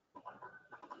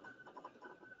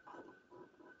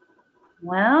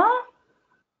 Well,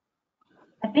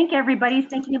 I think everybody's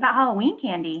thinking about Halloween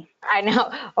candy. I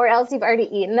know, or else you've already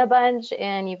eaten a bunch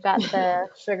and you've got the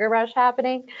sugar rush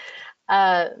happening.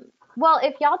 Well,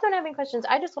 if y'all don't have any questions,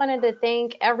 I just wanted to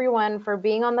thank everyone for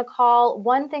being on the call.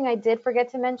 One thing I did forget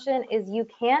to mention is you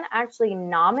can actually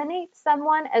nominate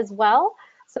someone as well.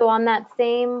 So on that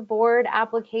same board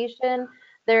application,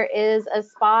 there is a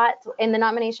spot, and the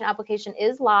nomination application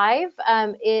is live.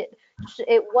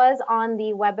 It was on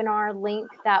the webinar link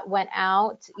that went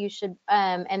out. You should,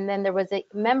 and then there was a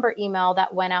member email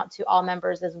that went out to all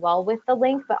members as well with the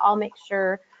link, but I'll make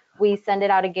sure we send it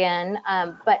out again.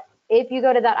 But if you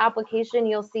go to that application,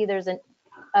 you'll see there's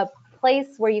a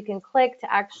place where you can click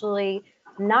to actually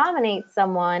nominate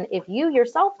someone if you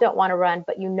yourself don't want to run,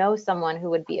 but you know someone who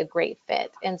would be a great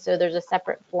fit. And so there's a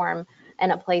separate form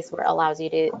and a place where it allows you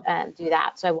to do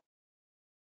that. So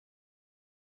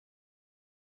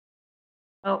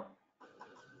Oh,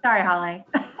 sorry, Holly.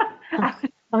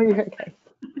 oh, you're okay.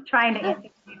 Trying to answer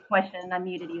your question. I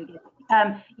muted you again.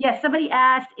 Yes, somebody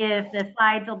asked if the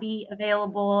slides will be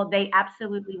available. They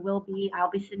absolutely will be.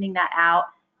 I'll be sending that out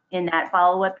in that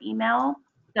follow-up email.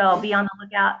 So be on the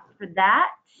lookout for that.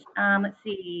 Let's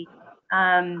see.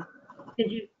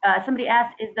 Somebody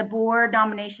asked, is the board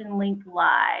nomination link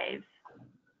live?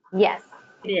 Yes.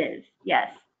 It is, yes.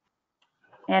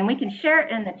 And we can share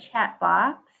it in the chat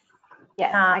box.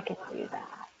 Yes, I can do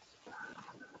that.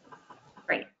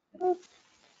 Great.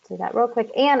 Do that real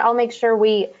quick. And I'll make sure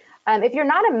we, if you're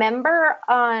not a member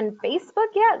on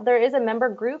Facebook yet, there is a member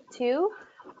group too.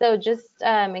 So just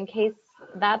in case,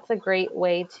 that's a great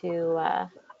way to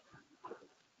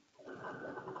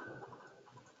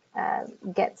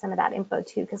get some of that info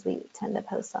too, because we tend to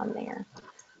post on there.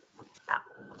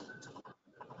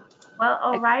 Well,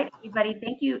 all right, everybody.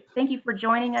 Thank you for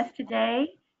joining us today.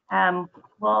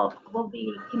 We'll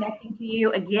be connecting to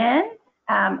you again.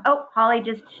 Oh, Holly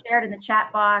just shared in the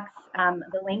chat box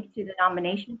the link to the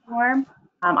nomination form.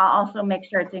 I'll also make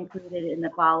sure it's included in the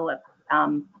follow-up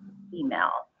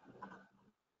email.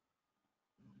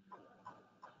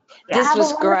 This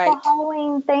was great.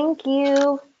 Halloween. Thank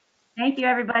you. Thank you,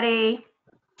 everybody.